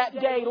him that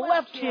day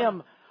left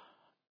him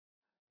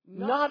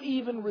not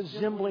even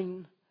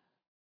resembling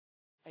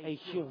a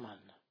human.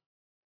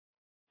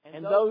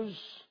 And those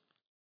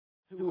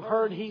who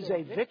heard he's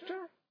a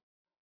victor,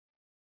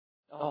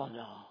 oh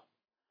no,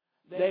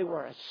 they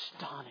were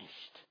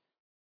astonished.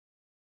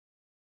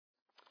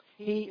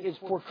 He is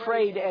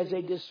portrayed as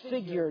a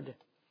disfigured,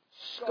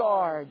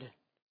 scarred,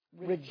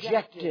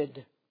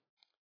 rejected,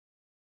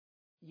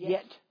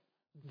 yet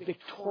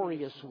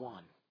victorious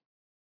one.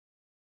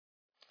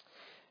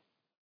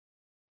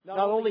 Not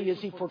only is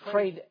he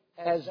portrayed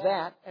as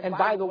that, and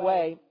by the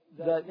way,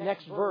 the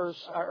next verse,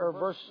 or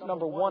verse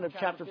number 1 of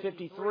chapter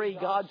 53,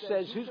 God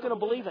says, who's going to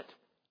believe it?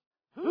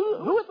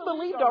 Who has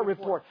believed our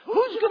report?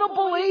 Who's going to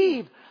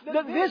believe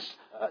that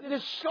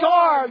this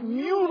scarred,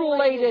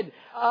 mutilated,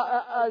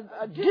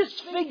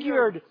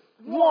 disfigured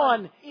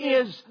one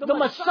is the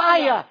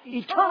Messiah,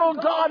 eternal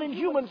God in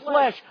human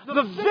flesh,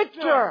 the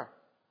victor?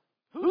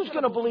 Who's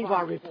going to believe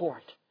our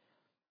report?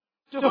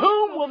 To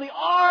whom will the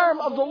arm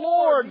of the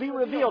Lord be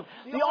revealed?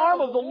 The arm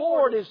of the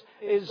Lord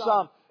is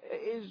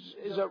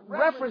a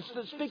reference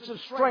that speaks of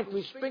strength.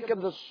 We speak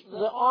of the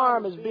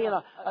arm as being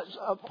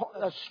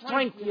a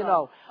strength,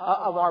 of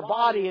our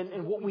body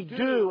and what we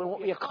do and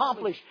what we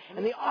accomplish.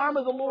 And the arm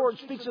of the Lord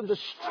speaks of the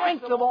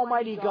strength of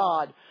Almighty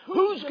God.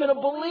 Who's going to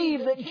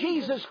believe that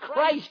Jesus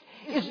Christ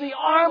is the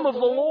arm of the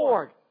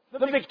Lord,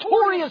 the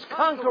victorious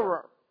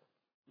conqueror?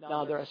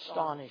 Now they're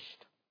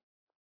astonished.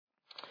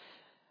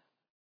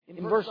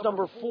 In verse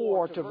number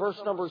 4 to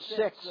verse number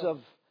 6 of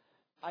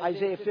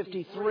Isaiah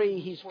 53,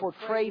 he's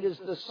portrayed as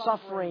the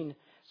suffering,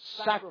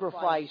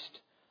 sacrificed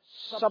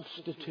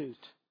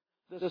substitute.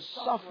 The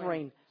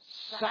suffering,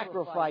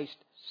 sacrificed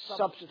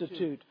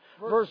substitute.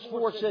 Verse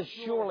 4 says,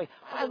 surely.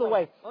 By the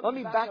way, let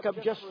me back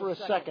up just for a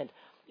second.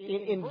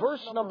 In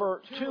verse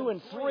number 2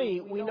 and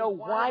 3, we know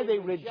why they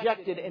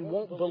rejected and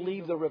won't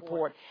believe the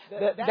report.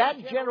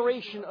 That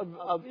generation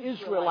of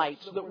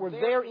Israelites that were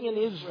there in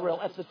Israel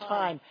at the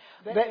time,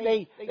 that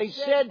they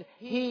said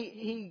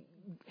he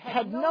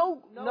had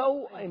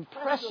no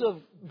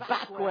impressive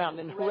background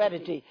and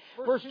heredity.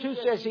 Verse 2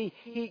 says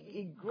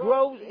he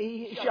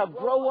shall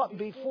grow up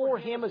before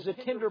him as a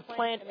tender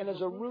plant and as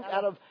a root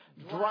out of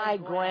dry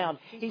ground.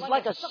 He's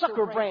like a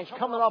sucker branch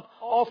coming up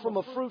off from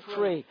a fruit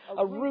tree,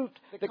 a root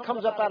that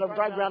comes up out of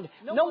dry ground.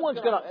 Someone's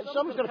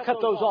going to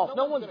cut those off.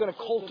 No one's going to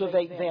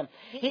cultivate them.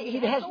 He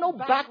has no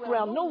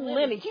background, no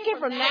lineage. He came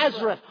from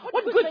Nazareth.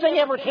 What good thing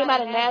ever came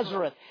out of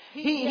Nazareth?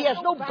 He has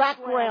no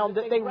background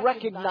that they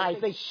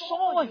recognized. They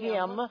saw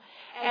him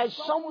as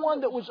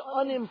someone that was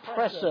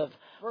unimpressive.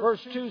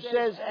 Verse 2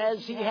 says,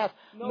 as he hath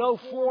no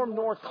form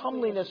nor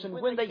comeliness, and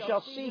when they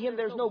shall see him,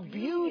 there's no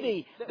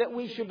beauty that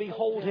we should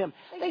behold him.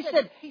 They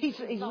said he's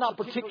not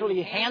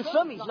particularly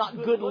handsome. He's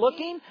not good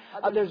looking.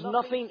 There's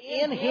nothing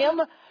in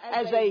him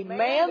as a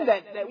man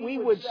that we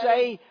would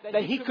say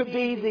that he could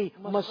be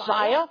the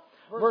Messiah.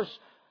 Verse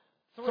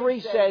 3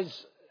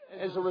 says,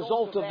 as a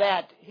result of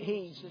that,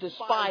 he's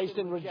despised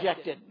and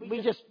rejected.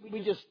 We just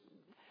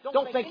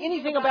don't think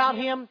anything about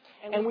him,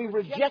 and we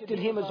rejected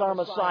him as our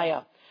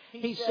Messiah.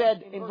 He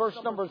said in verse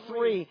number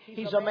 3,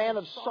 he's a man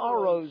of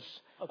sorrows,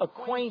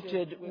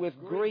 acquainted with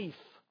grief.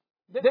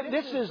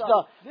 This is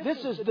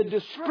the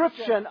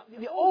description,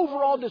 the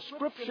overall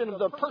description of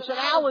the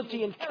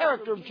personality and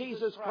character of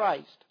Jesus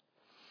Christ.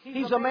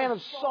 He's a man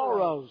of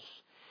sorrows.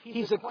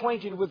 He's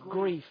acquainted with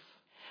grief.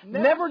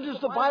 Never does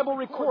the Bible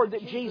record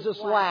that Jesus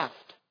laughed.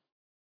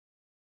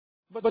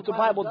 But the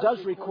Bible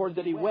does record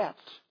that he wept.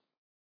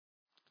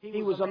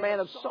 He was a man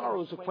of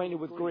sorrows, acquainted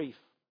with grief.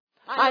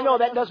 I know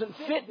that doesn't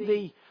fit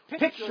the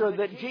picture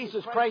that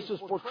Jesus Christ is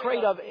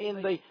portrayed of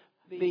in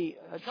the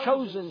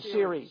Chosen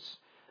series,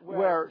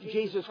 where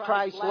Jesus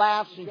Christ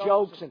laughs and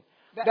jokes, and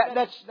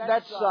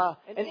that's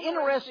an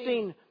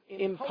interesting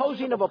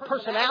imposing of a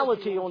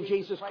personality on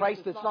Jesus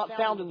Christ that's not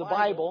found in the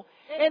Bible,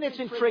 and it's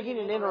intriguing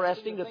and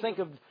interesting to think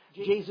of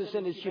Jesus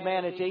in his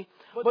humanity.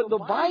 But the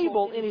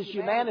Bible in his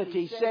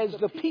humanity says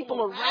the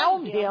people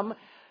around him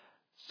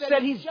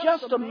said he's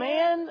just a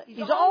man,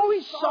 he's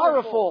always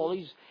sorrowful,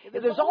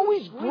 there's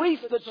always grief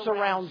that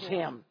surrounds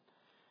him.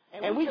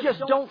 And we just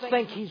don't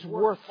think he's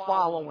worth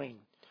following.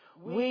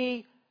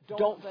 We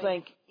don't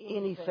think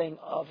anything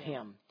of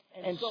him.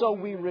 And so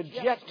we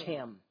reject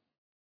him.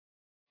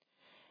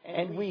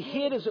 And we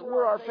hid, as it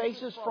were, our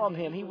faces from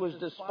him. He was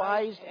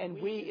despised,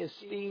 and we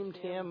esteemed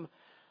him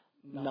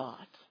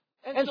not.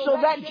 And so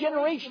that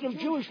generation of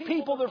Jewish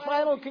people, their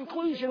final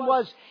conclusion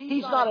was,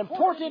 he's not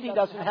important, he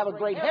doesn't have a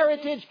great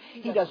heritage,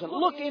 he doesn't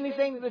look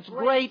anything that's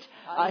great,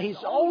 he's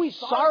always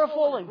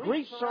sorrowful and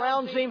grief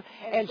surrounds him,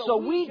 and so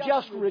we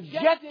just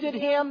rejected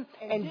him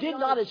and did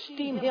not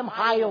esteem him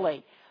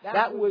highly.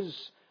 That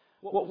was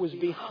what was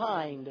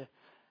behind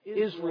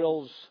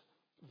Israel's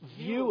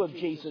view of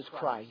Jesus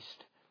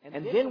Christ.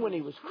 And then when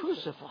he was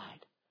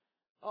crucified,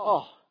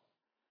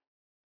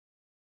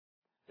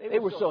 they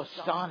were so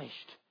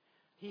astonished.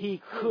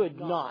 He could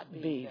not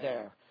be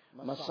their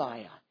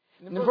Messiah.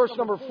 In verse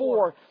number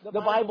 4,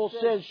 the Bible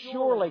says,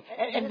 surely,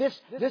 and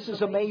this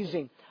is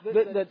amazing,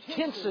 the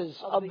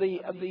tenses of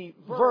the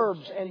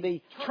verbs and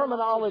the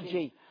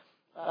terminology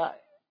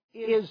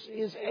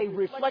is a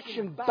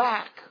reflection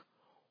back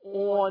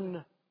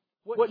on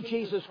what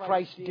Jesus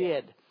Christ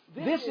did.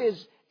 This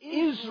is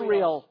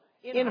Israel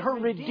in her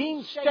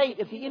redeemed state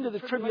at the end of the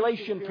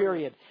tribulation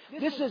period.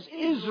 This is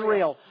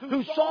Israel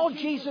who saw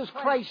Jesus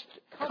Christ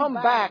come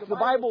back. The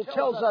Bible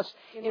tells us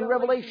in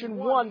Revelation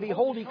 1,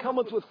 behold, he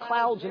cometh with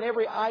clouds, and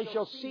every eye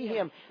shall see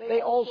him.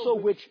 They also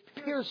which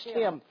pierced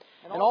him,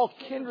 and all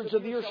kindreds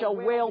of the earth shall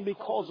wail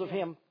because of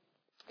him.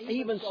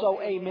 Even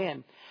so,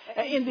 amen.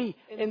 In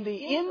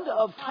the end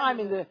of time,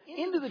 in the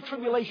end of the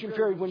tribulation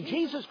period, when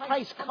Jesus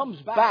Christ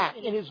comes back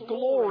in his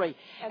glory,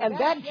 and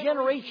that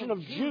generation of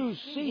Jews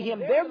see him,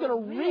 they're going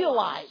to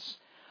realize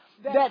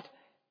that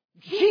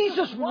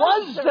Jesus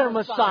was their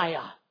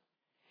Messiah.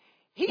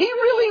 He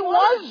really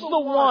was the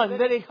one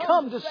that had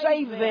come to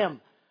save them.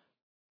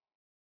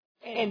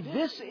 And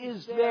this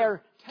is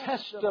their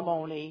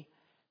testimony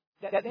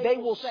that they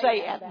will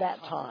say at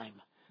that time.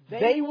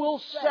 They will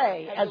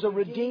say, as a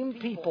redeemed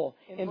people,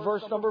 in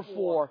verse number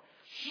 4,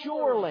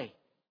 surely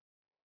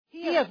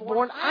he hath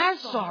borne our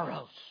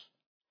sorrows.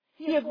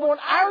 He hath borne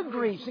our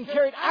griefs and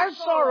carried our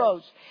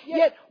sorrows.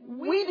 Yet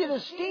we did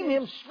esteem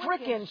him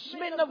stricken,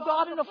 smitten of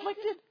God, and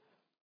afflicted.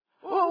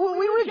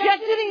 We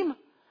rejected him.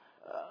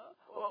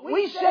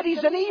 We said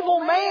he's an evil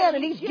man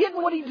and he's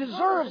getting what he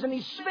deserves and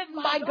he's smitten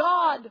by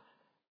God.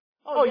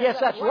 Oh, yes,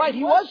 that's right.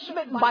 He was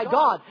smitten by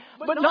God,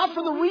 but not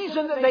for the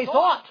reason that they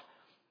thought.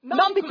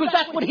 Not because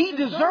that's what he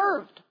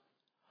deserved.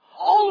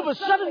 All of a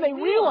sudden they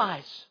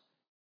realize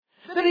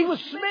that he was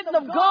smitten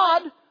of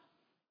God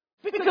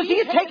because he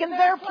had taken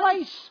their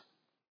place.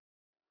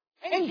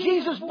 And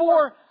Jesus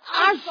bore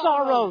our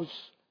sorrows.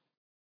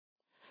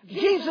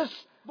 Jesus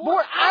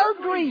bore our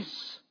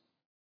griefs.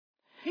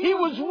 He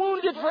was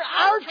wounded for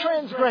our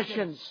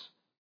transgressions.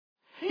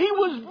 He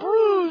was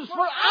bruised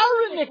for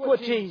our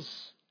iniquities.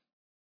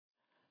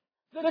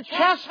 The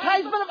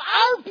chastisement of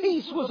our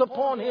peace was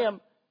upon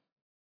him.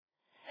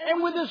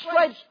 And with his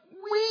stripes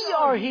we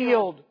are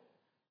healed.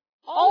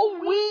 All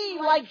we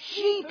like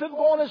sheep have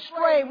gone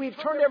astray. We've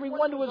turned every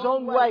one to his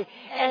own way.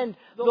 And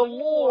the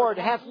Lord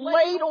hath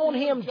laid on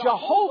him,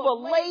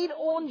 Jehovah laid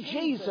on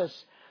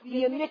Jesus,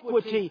 the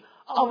iniquity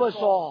of us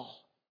all.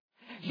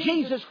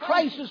 Jesus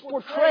Christ is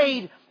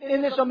portrayed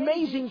in this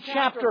amazing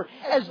chapter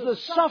as the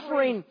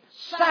suffering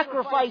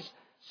sacrifice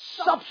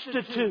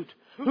substitute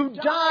who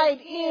died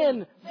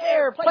in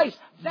their place.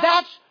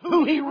 That's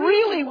who he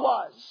really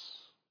was.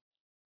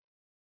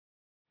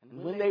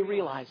 And when they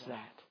realize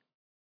that,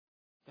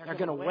 they're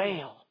going to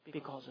wail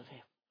because of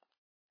him.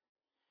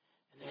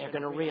 And they're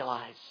going to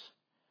realize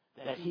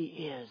that he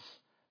is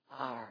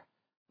our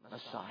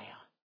Messiah.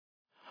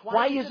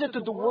 Why is it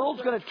that the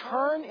world's going to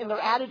turn in their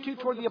attitude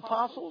toward the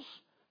apostles?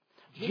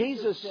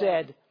 Jesus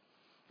said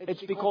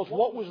it's because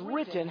what was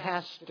written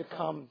has to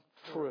come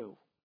true.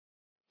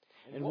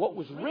 And what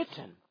was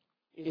written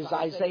is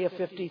Isaiah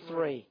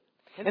 53.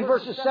 In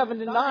verses 7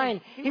 to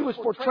 9, he was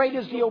portrayed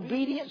as the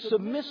obedient,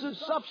 submissive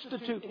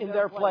substitute in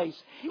their place.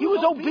 He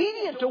was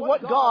obedient to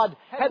what God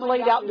had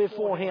laid out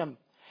before him.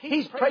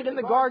 He's prayed in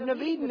the Garden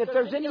of Eden, if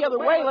there's any other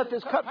way, let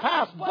this cup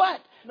pass. But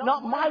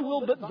not my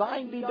will, but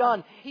thine be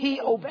done. He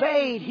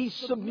obeyed. He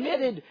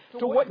submitted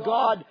to what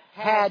God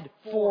had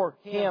for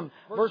him.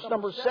 Verse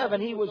number 7,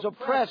 he was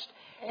oppressed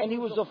and he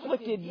was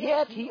afflicted,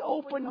 yet he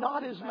opened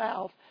not his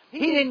mouth.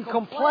 He didn't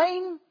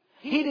complain.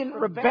 He didn't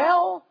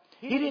rebel.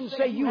 He didn't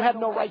say, you have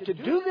no right to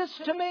do this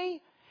to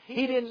me.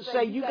 He didn't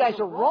say, you guys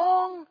are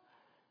wrong.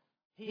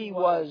 He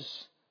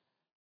was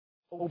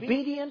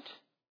obedient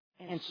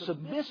and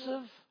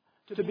submissive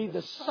to be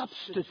the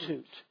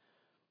substitute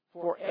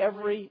for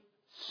every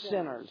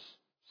sinner's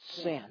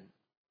sin.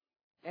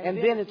 And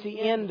then at the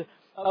end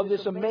of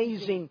this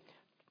amazing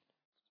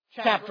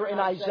chapter in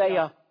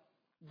Isaiah,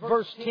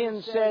 verse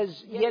 10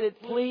 says, yet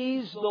it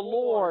pleased the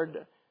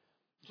Lord,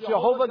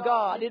 Jehovah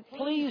God, it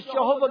pleased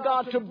Jehovah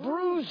God to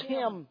bruise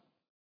him.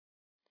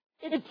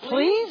 It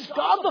pleased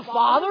God the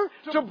Father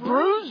to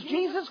bruise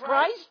Jesus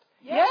Christ?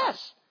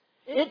 Yes.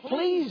 It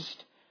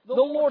pleased the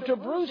Lord to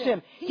bruise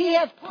him.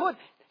 God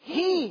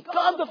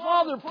the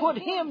Father put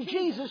him,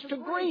 Jesus, to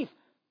grief.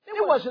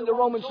 It wasn't the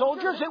Roman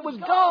soldiers. It was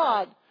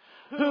God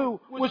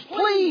who was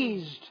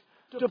pleased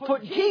to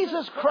put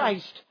Jesus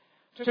Christ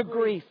to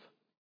grief.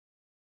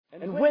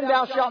 And when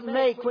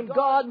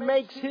God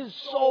makes his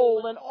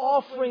soul an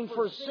offering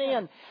for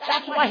sin,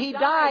 that's why he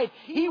died.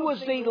 He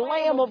was the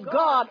Lamb of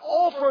God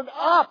offered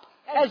up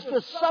as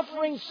the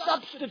suffering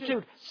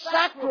substitute,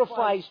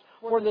 sacrificed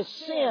for the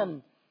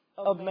sin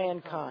of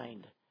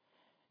mankind.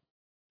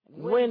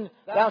 When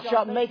thou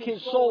shalt make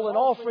his soul an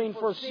offering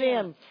for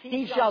sin,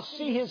 he shall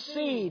see his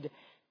seed.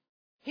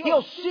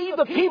 He'll see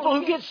the people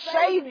who get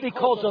saved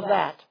because of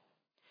that.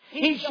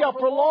 He shall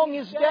prolong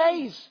his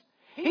days.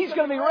 He's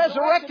going to be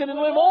resurrected and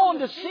live on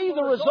to see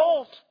the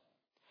result.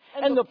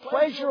 And the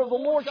pleasure of the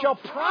Lord shall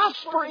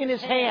prosper in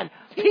his hand.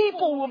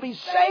 People will be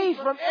saved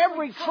from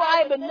every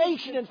tribe and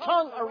nation and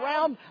tongue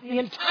around the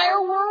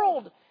entire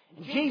world.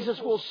 And Jesus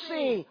will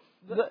see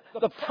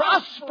the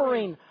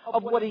prospering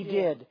of what he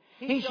did.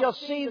 He shall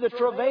see the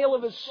travail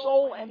of his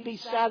soul and be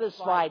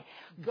satisfied.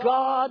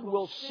 God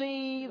will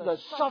see the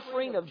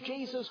suffering of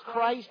Jesus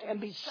Christ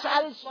and be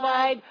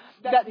satisfied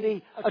that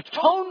the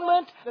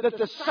atonement, that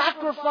the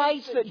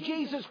sacrifice that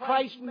Jesus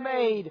Christ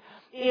made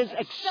is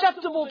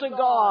acceptable to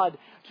God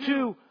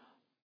to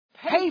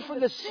pay for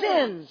the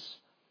sins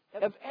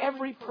of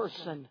every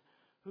person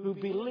who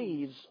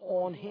believes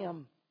on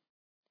him.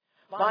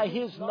 By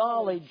his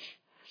knowledge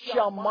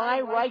shall my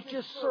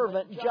righteous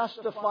servant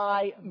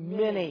justify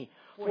many,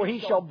 for he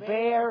shall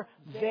bear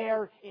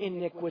their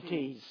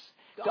iniquities.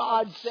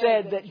 God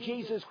said that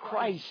Jesus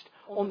Christ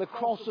on the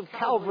cross of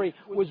Calvary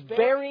was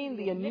bearing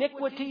the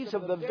iniquities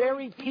of the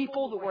very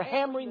people that were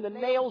hammering the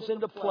nails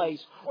into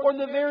place, or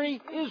the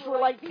very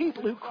Israelite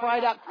people who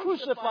cried out,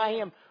 crucify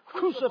him,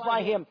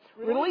 crucify him,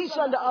 release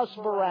unto us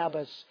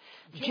Barabbas.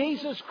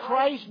 Jesus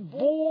Christ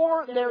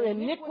bore their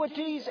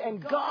iniquities,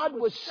 and God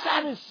was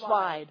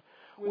satisfied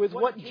with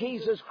what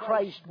Jesus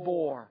Christ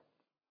bore.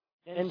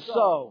 And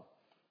so,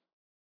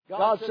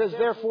 God says,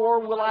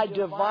 therefore will I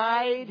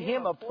divide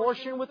him a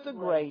portion with the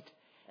great,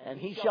 and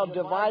he shall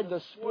divide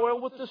the spoil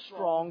with the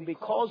strong,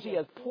 because he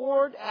hath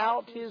poured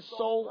out his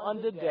soul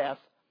unto death.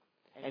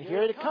 And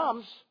here it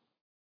comes.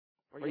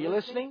 Are you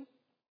listening?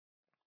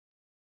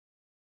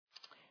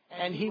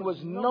 And he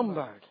was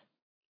numbered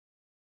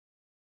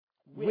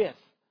with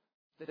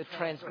the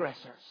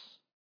transgressors.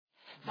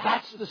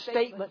 That's the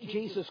statement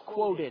Jesus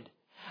quoted,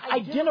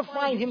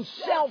 identifying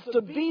himself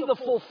to be the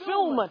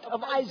fulfillment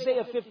of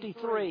Isaiah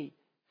 53.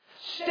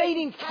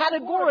 Stating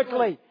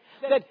categorically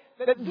that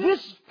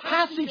this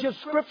passage of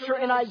Scripture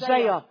in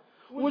Isaiah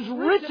was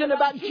written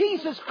about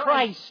Jesus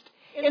Christ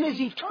in his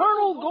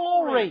eternal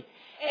glory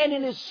and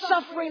in his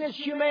suffering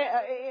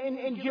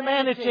in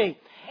humanity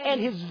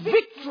and his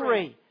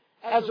victory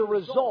as a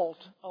result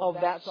of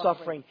that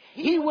suffering.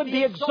 He would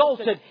be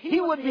exalted.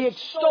 He would be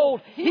extolled.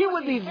 He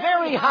would be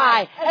very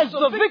high as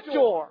the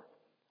victor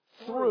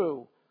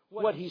through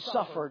what he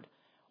suffered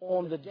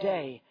on the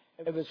day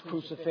of His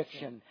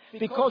crucifixion.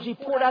 Because He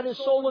poured out His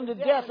soul into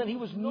death, and He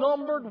was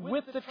numbered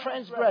with the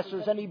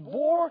transgressors, and He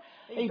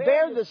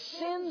bare the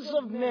sins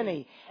of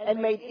many,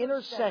 and made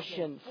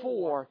intercession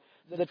for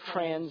the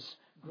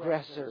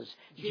transgressors.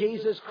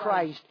 Jesus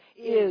Christ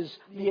is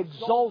the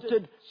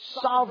exalted,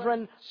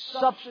 sovereign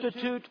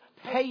substitute,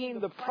 paying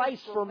the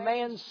price for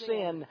man's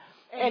sin.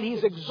 And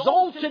He's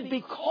exalted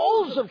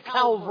because of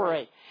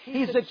Calvary.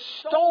 He's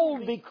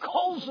extolled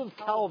because of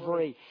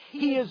Calvary.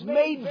 He is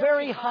made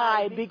very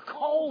high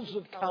because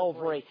of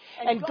Calvary.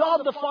 And God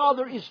the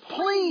Father is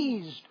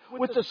pleased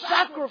with the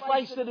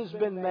sacrifice that has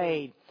been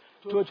made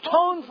to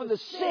atone for the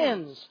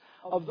sins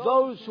of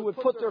those who would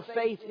put their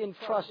faith and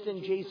trust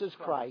in Jesus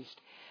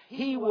Christ.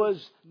 He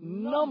was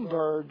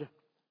numbered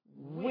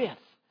with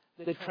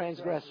the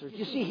transgressors.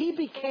 You see, He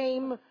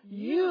became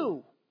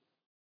you.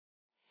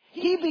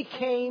 He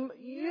became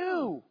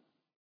you.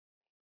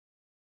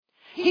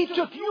 He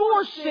took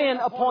your sin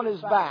upon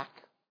His back.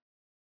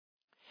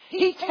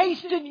 He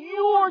tasted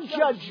your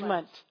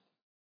judgment.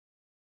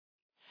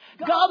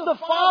 God the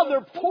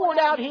Father poured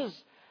out His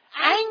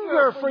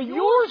anger for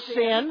your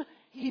sin.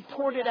 He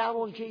poured it out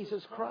on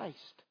Jesus Christ.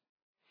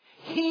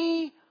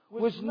 He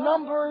was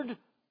numbered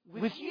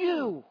with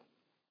you.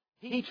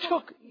 He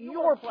took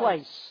your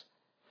place.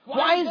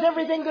 Why is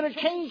everything going to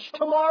change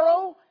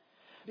tomorrow?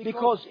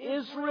 Because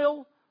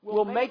Israel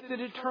will make the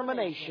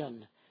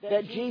determination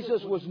that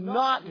Jesus was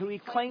not who He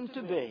claimed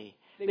to be.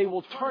 They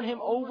will turn Him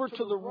over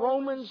to the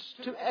Romans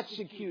to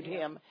execute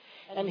Him.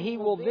 And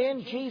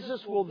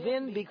Jesus will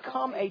then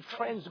become a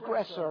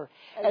transgressor.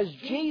 As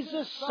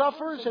Jesus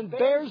suffers and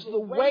bears the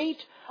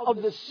weight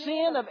of the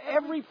sin of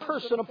every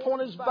person upon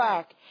His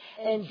back,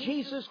 and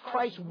Jesus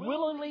Christ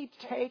willingly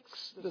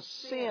takes the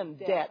sin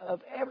debt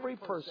of every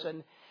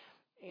person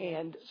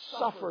and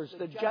suffers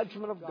the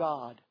judgment of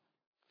God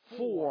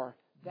for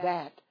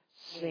that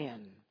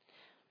sin.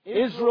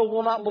 Israel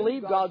will not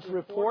believe God's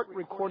report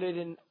recorded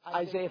in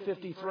Isaiah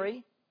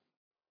 53.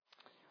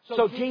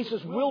 So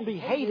Jesus will be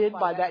hated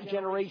by that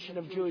generation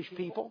of Jewish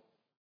people.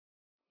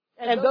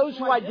 And those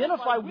who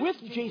identify with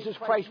Jesus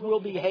Christ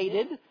will be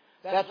hated.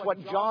 That's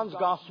what John's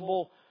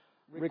Gospel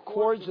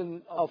records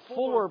in a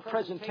fuller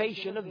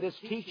presentation of this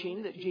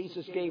teaching that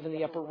Jesus gave in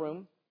the upper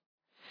room.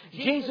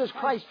 Jesus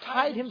Christ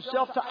tied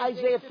Himself to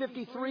Isaiah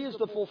 53 as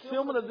the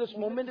fulfillment of this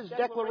momentous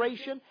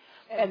declaration.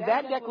 And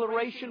that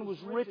declaration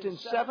was written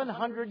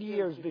 700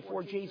 years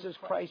before Jesus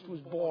Christ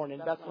was born in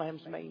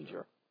Bethlehem's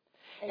manger.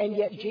 And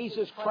yet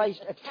Jesus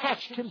Christ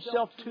attached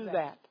Himself to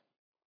that.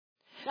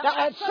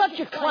 Now, at such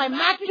a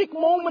climactic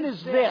moment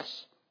as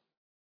this,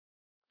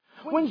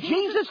 when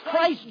Jesus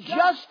Christ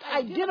just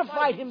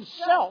identified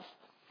Himself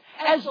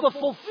as the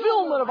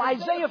fulfillment of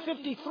Isaiah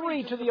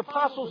 53 to the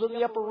apostles in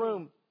the upper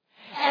room,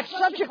 at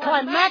such a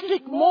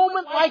climactic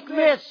moment like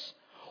this,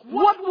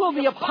 what will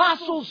the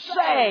apostles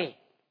say?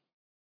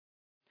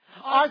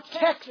 Our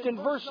text in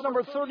verse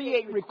number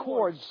 38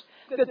 records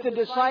that the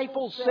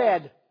disciples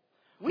said,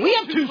 "We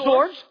have two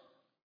swords."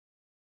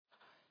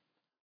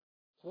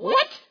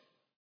 What?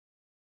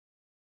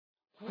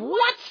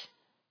 What?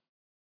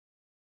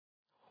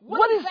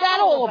 What is that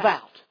all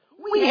about?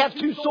 We have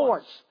two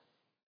swords.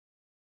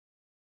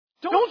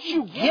 Don't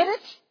you get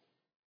it?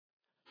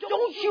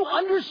 Don't you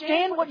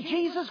understand what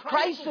Jesus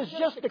Christ has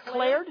just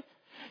declared?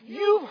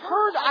 You've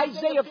heard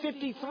Isaiah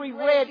 53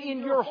 read in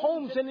your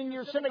homes and in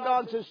your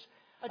synagogues as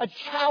a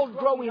child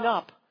growing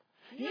up.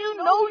 You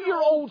know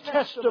your Old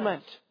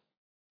Testament.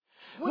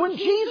 When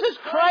Jesus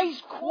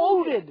Christ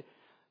quoted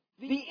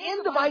the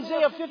end of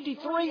Isaiah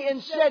 53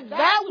 and said,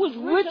 "That was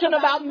written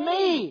about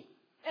me,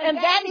 and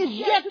that is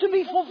yet to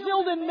be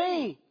fulfilled in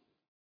me,"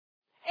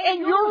 and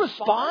your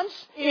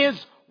response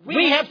is,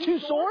 "We have two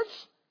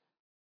swords?"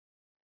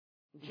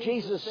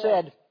 Jesus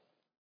said,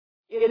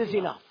 "It is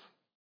enough."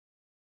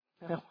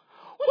 Now,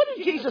 what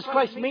did Jesus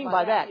Christ mean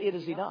by that? It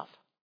is enough.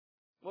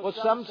 Well,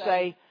 some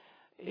say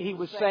He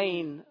was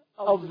saying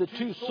of the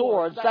two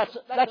swords,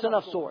 that's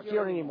enough swords.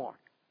 Here anymore.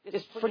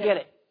 Just forget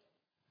it.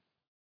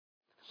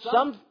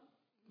 Some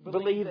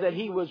believe that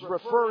He was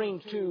referring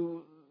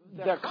to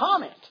their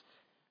comment,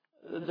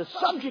 the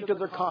subject of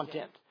their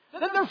content,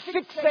 that they're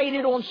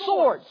fixated on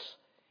swords.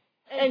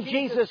 And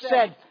Jesus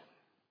said,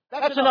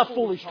 "That's enough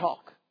foolish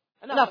talk.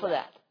 Enough of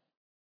that."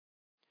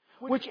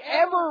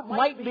 Whichever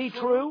might be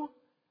true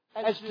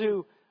as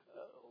to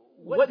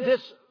what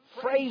this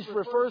phrase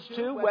refers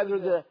to, whether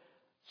the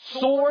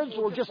swords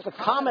or just a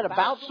comment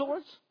about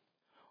swords,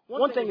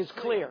 one thing is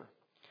clear.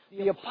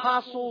 The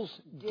apostles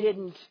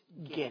didn't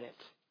get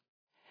it.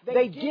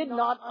 They did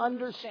not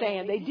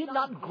understand. They did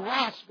not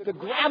grasp the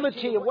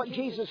gravity of what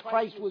Jesus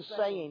Christ was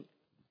saying.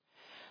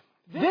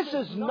 This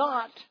is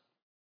not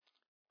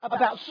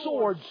about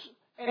swords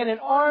and an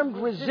armed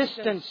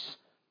resistance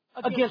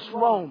against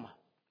Rome.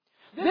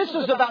 This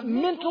is about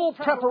mental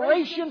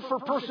preparation for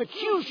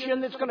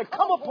persecution that's going to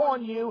come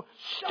upon you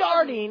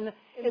starting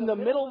in the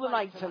middle of the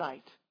night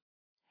tonight.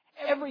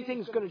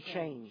 Everything's going to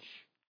change.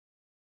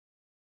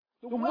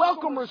 The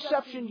welcome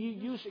reception you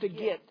used to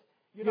get,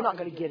 you're not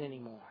going to get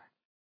anymore.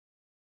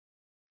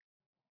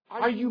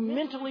 Are you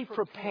mentally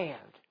prepared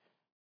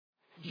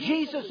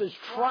Jesus is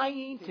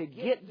trying to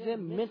get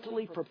them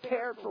mentally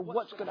prepared for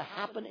what's going to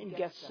happen in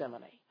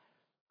Gethsemane.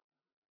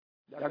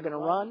 They're going to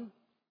run.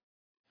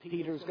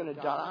 Peter's going to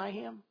deny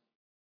him.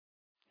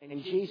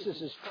 And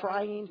Jesus is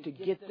trying to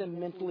get them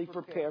mentally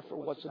prepared for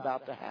what's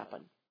about to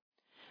happen.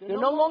 They're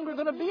no longer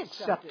going to be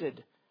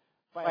accepted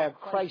by a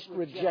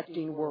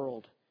Christ-rejecting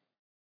world.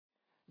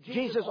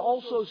 Jesus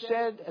also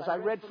said, as I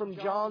read from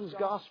John's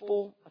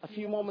Gospel a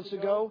few moments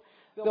ago,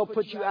 they'll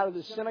put you out of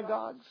the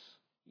synagogues.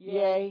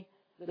 Yea,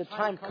 the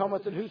time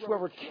cometh that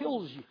whosoever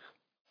kills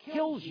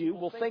you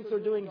will think they're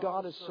doing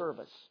God a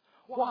service.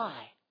 Why?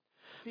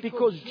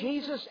 Because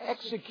Jesus'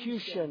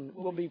 execution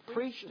will be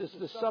preached as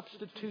the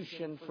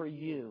substitution for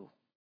you.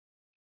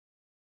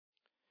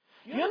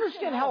 You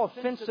understand how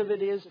offensive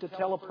it is to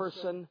tell a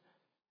person,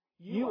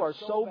 you are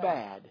so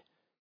bad,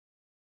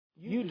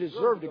 you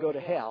deserve to go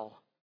to hell.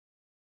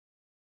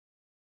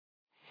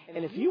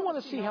 And if you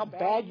want to see how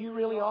bad you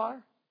really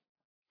are,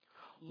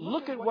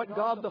 look at what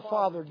God the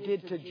Father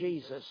did to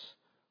Jesus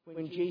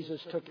when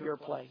Jesus took your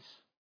place.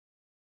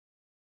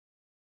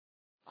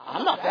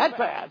 I'm not that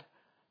bad.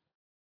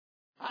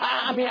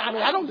 I mean,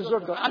 I don't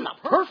deserve to go. I'm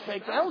not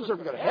perfect. I don't deserve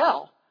to go to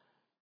hell.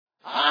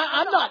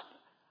 I'm not.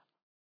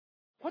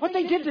 What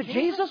they did to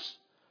Jesus,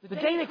 the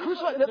day they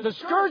crucified, the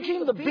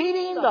scourging, the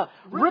beating, the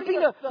ripping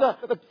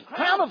the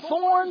crown of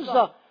thorns,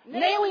 the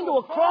nailing to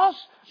a cross,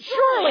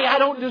 surely I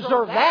don't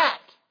deserve that.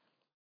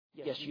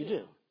 Yes, you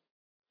do.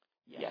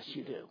 Yes,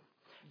 you do.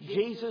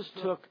 Jesus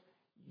took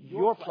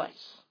your place.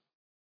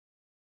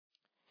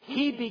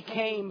 He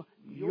became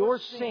your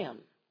sin.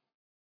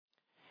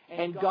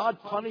 And God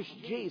punished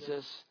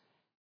Jesus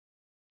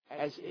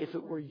as if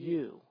it were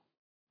you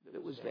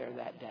that was there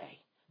that day.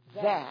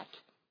 That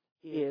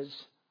is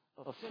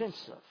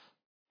offensive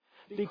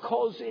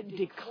because it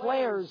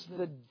declares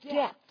the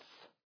depth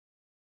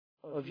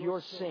of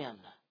your sin.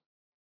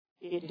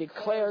 It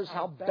declares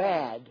how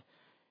bad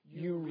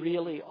you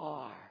really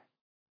are.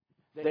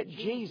 That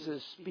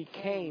Jesus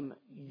became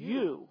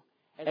you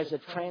as a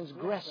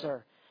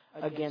transgressor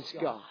against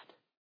God.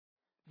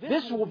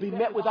 This will be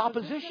met with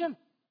opposition.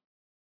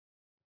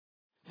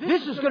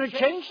 This is going to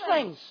change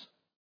things.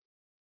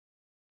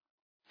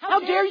 How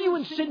dare you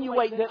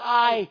insinuate that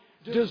I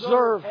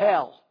deserve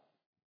hell?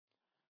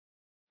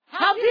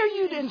 How dare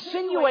you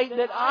insinuate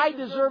that I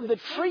deserve the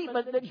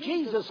treatment that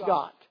Jesus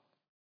got?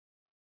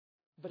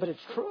 But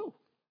it's true.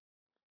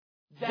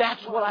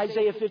 That's what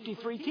Isaiah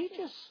 53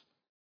 teaches.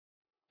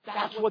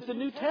 That's what the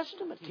New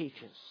Testament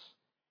teaches.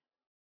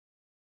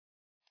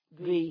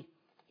 The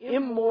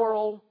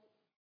immoral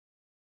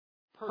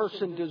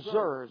person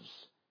deserves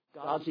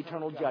God's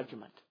eternal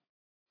judgment.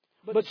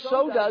 But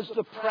so does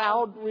the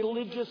proud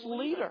religious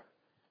leader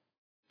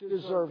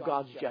deserve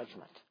God's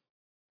judgment.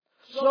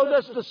 So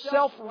does the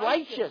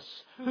self-righteous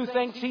who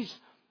thinks he's,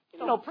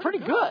 pretty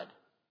good.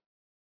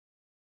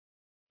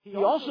 He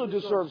also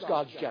deserves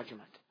God's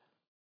judgment.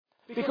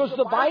 Because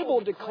the Bible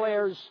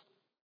declares,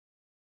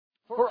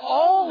 for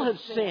all have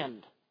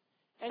sinned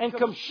and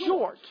come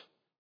short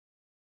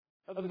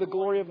of the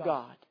glory of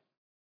God.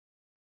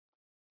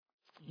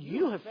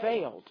 You have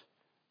failed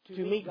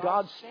to meet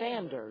God's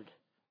standard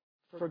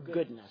for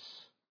goodness.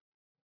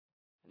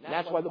 And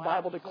that's why the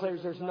Bible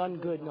declares there's none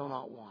good, no,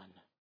 not one.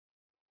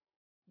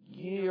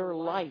 Your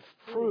life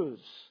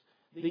proves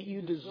that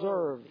you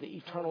deserve the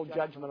eternal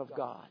judgment of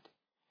God.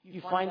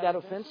 You find that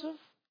offensive?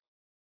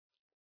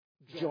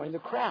 Join the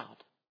crowd.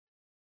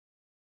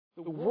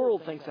 The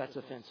world thinks that's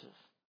offensive,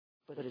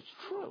 but it's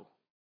true.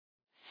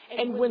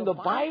 And when the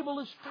Bible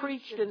is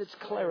preached in its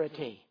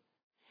clarity,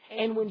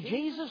 and when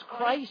Jesus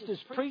Christ is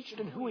preached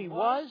in who He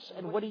was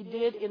and what He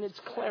did in its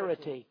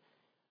clarity,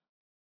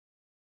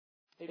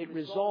 it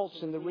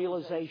results in the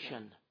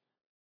realization,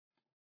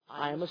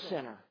 I am a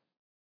sinner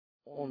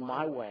on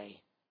my way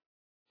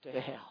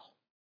to hell.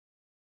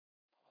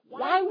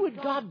 Why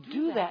would God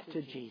do that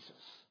to Jesus?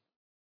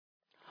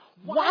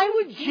 Why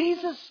would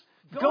Jesus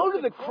go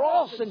to the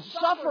cross and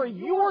suffer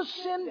your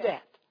sin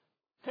debt?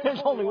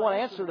 There's only one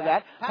answer to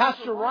that.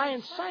 Pastor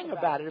Ryan sang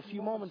about it a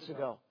few moments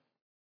ago.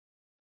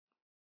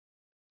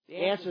 The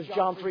answer is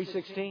John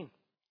 3:16.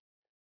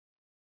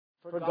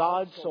 For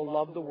God so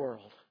loved the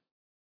world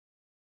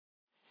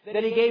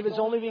that He gave His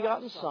only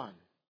begotten Son,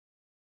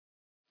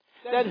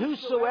 that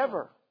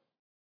whosoever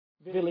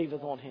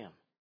believeth on Him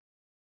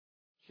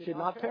should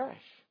not perish,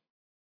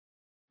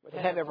 but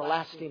have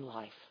everlasting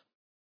life.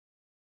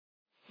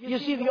 You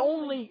see, the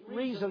only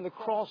reason the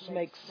cross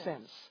makes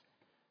sense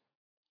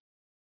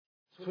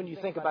is when you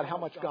think about how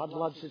much God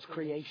loves His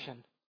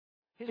creation,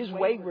 His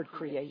wayward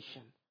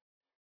creation,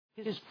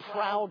 His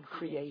proud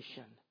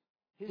creation,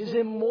 His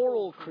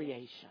immoral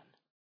creation.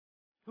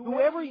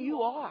 Whoever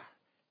you are,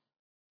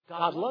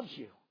 God loves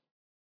you.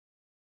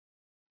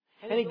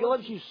 And He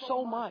loves you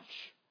so much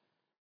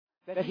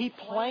that He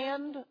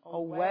planned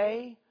a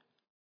way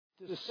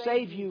to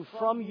save you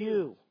from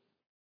you,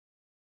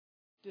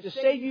 to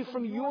save you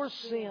from your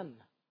sin,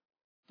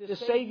 to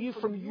save you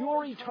from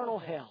your eternal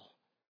hell.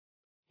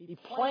 He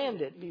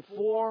planned it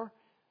before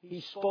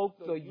He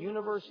spoke the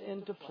universe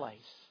into place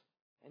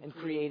and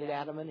created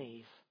Adam and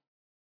Eve.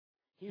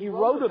 He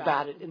wrote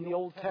about it in the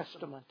Old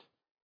Testament.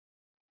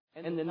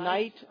 And the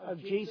night of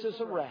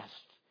Jesus'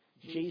 arrest,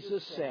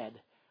 Jesus said,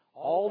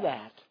 all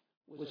that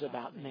was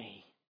about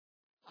me.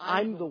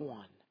 I'm the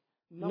one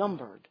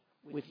numbered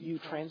with you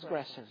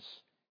transgressors.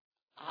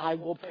 I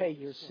will pay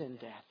your sin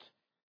debt.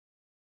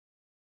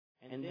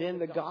 And then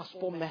the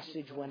gospel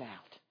message went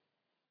out.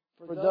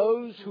 For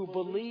those who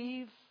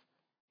believe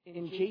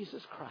in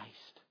Jesus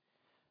Christ,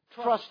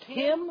 trust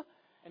Him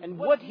and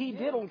what He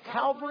did on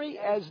Calvary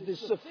as the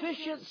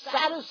sufficient,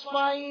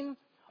 satisfying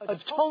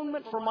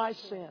atonement for my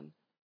sin.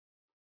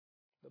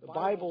 The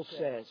Bible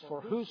says, for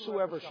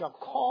whosoever shall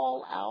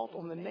call out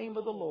on the name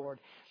of the Lord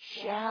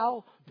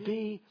shall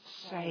be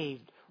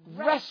saved,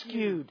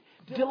 rescued,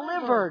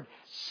 delivered,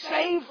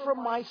 saved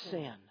from my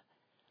sin,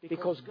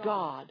 because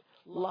God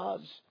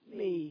loves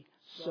me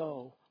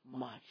so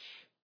much.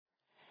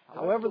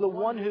 However, the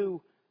one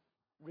who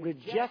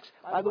rejects,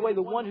 by the way,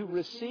 the one who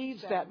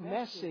receives that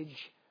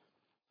message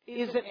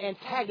isn't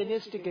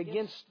antagonistic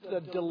against the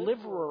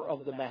deliverer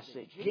of the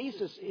message.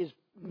 Jesus is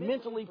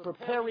mentally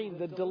preparing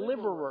the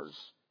deliverers,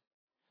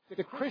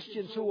 the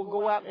Christians who will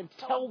go out and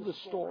tell the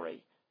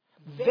story.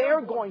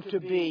 They're going to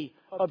be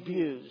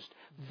abused.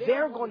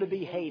 They're going to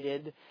be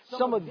hated.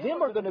 Some of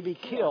them are going to be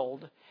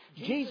killed.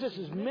 Jesus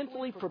is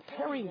mentally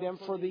preparing them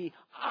for the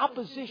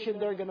opposition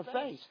they're going to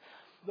face.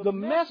 The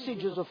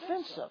message is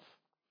offensive.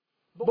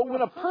 But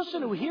when a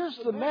person who hears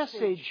the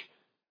message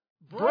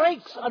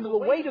breaks under the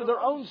weight of their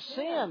own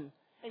sin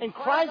and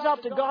cries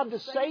out to God to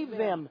save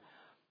them,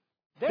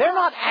 they're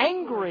not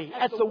angry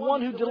at the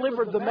one who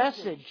delivered the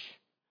message.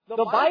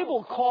 The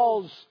Bible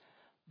calls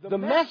the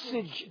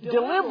message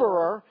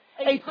deliverer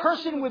a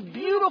person with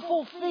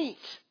beautiful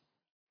feet.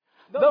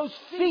 Those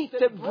feet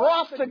that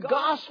brought the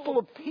gospel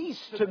of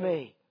peace to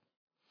me.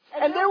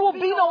 And there will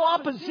be no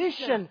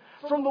opposition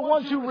from the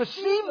ones who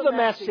receive the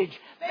message.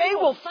 They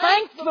will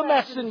thank the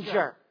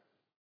messenger.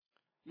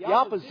 The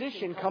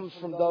opposition comes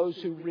from those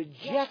who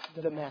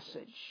reject the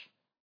message,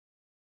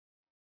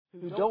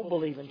 who don't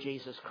believe in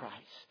Jesus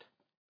Christ,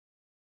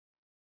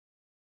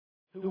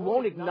 who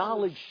won't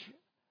acknowledge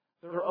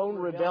their own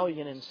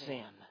rebellion and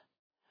sin.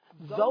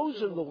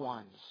 Those are the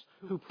ones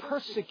who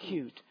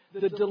persecute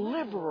the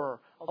deliverer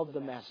of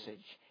the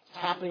message. It's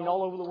happening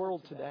all over the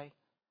world today.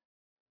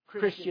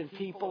 Christian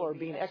people are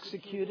being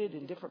executed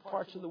in different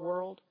parts of the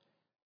world.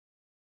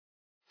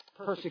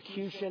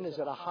 Persecution is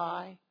at a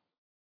high.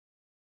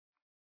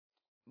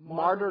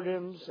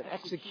 Martyrdoms and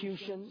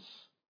executions.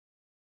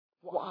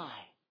 Why?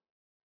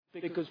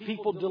 Because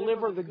people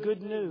deliver the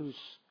good news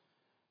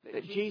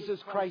that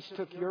Jesus Christ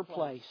took your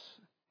place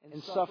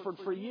and suffered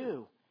for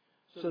you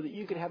so that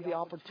you could have the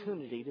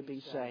opportunity to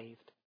be saved.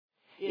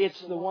 It's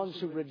the ones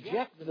who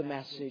reject the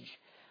message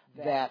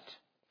that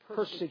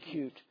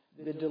persecute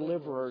the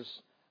deliverers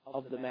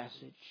of the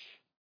message.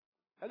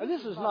 Now,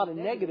 this is not a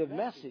negative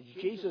message.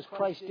 Jesus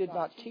Christ did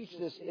not teach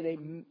this in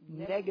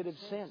a negative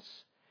sense.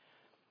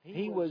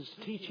 He was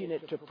teaching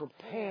it to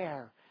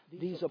prepare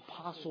these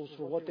apostles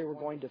for what they were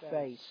going to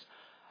face.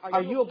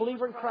 Are you a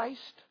believer in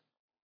Christ?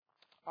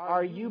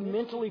 Are you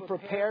mentally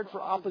prepared for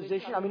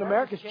opposition? I mean,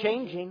 America's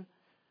changing.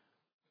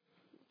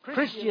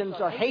 Christians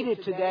are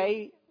hated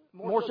today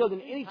more so than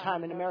any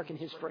time in American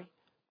history.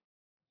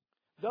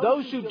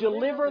 Those who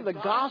deliver the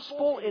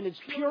gospel in its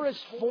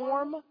purest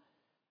form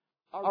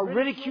are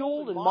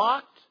ridiculed and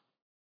mocked,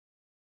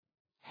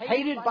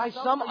 hated by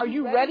some. Are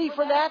you ready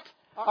for that?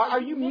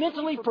 Are you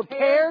mentally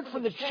prepared for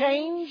the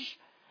change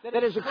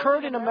that has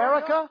occurred in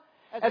America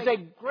as a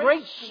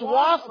great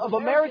swath of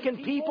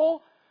American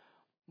people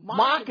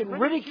mock and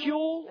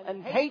ridicule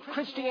and hate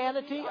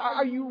Christianity?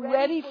 Are you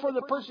ready for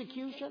the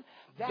persecution?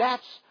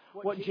 That's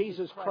what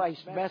Jesus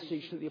Christ's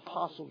message to the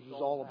apostles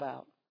was all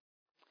about.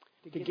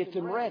 To get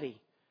them ready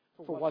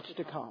for what's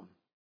to come.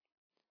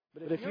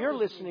 But if you're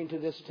listening to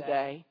this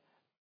today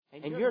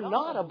and you're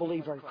not a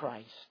believer in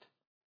Christ,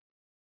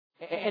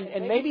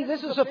 and maybe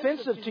this is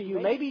offensive to you,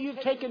 maybe you've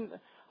taken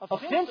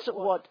offense at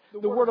what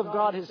the Word of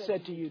God has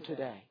said to you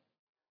today,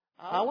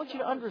 I want you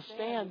to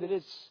understand that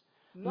it's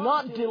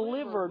not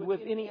delivered with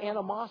any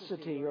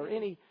animosity or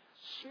any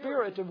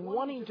spirit of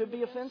wanting to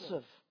be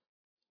offensive.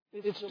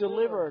 It's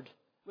delivered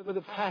with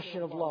a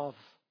passion of love.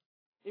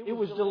 It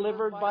was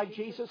delivered by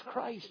Jesus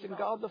Christ and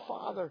God the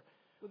Father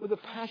with a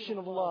passion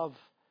of love,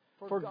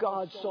 for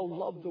God so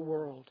loved the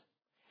world.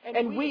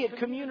 And we at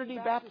Community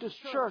Baptist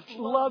Church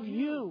love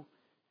you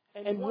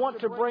and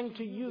want to bring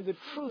to you the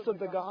truth of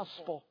the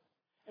gospel.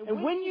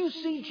 And when you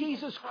see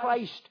Jesus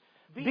Christ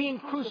being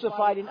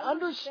crucified and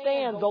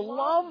understand the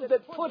love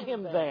that put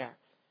Him there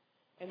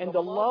and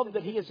the love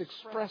that He is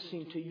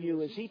expressing to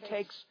you as He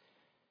takes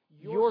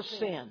your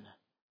sin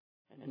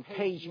and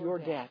pays your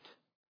debt.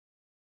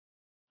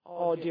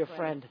 Oh, dear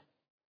friend,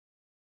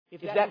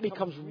 if that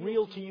becomes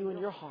real to you in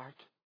your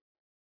heart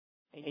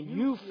and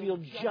you feel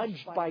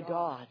judged by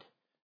God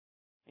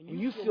and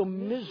you feel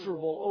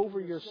miserable over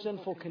your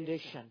sinful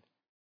condition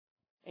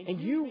and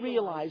you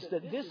realize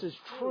that this is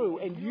true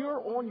and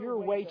you're on your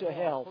way to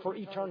hell for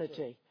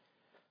eternity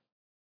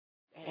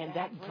and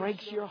that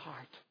breaks your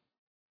heart,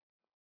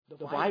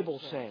 the Bible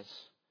says,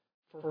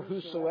 For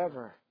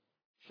whosoever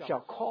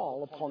shall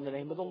call upon the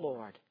name of the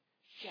Lord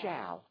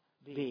shall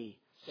be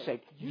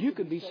saved. You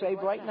can be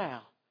saved right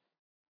now,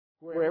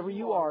 wherever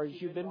you are as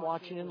you've been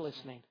watching and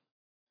listening.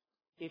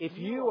 If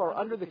you are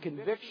under the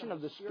conviction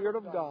of the Spirit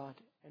of God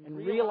and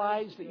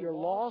realize that you're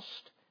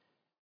lost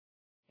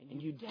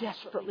and you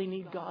desperately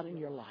need God in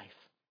your life,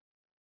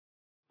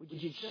 would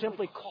you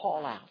simply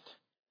call out?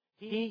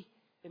 He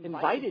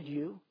invited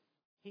you.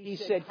 He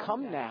said,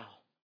 "Come now.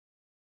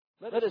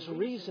 Let us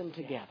reason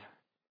together.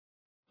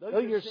 Though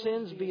your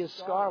sins be as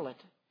scarlet,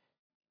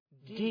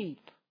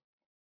 deep,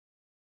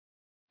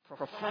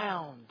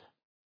 profound,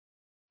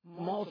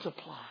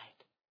 multiplied,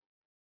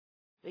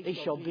 they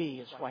shall be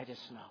as white as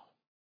snow."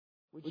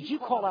 Would you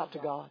call out to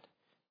God?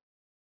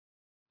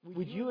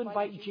 Would you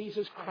invite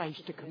Jesus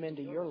Christ to come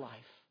into your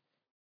life?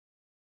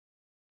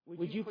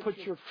 Would you put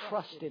your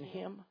trust in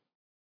Him?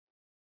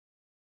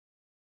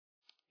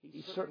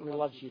 He certainly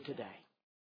loves you today.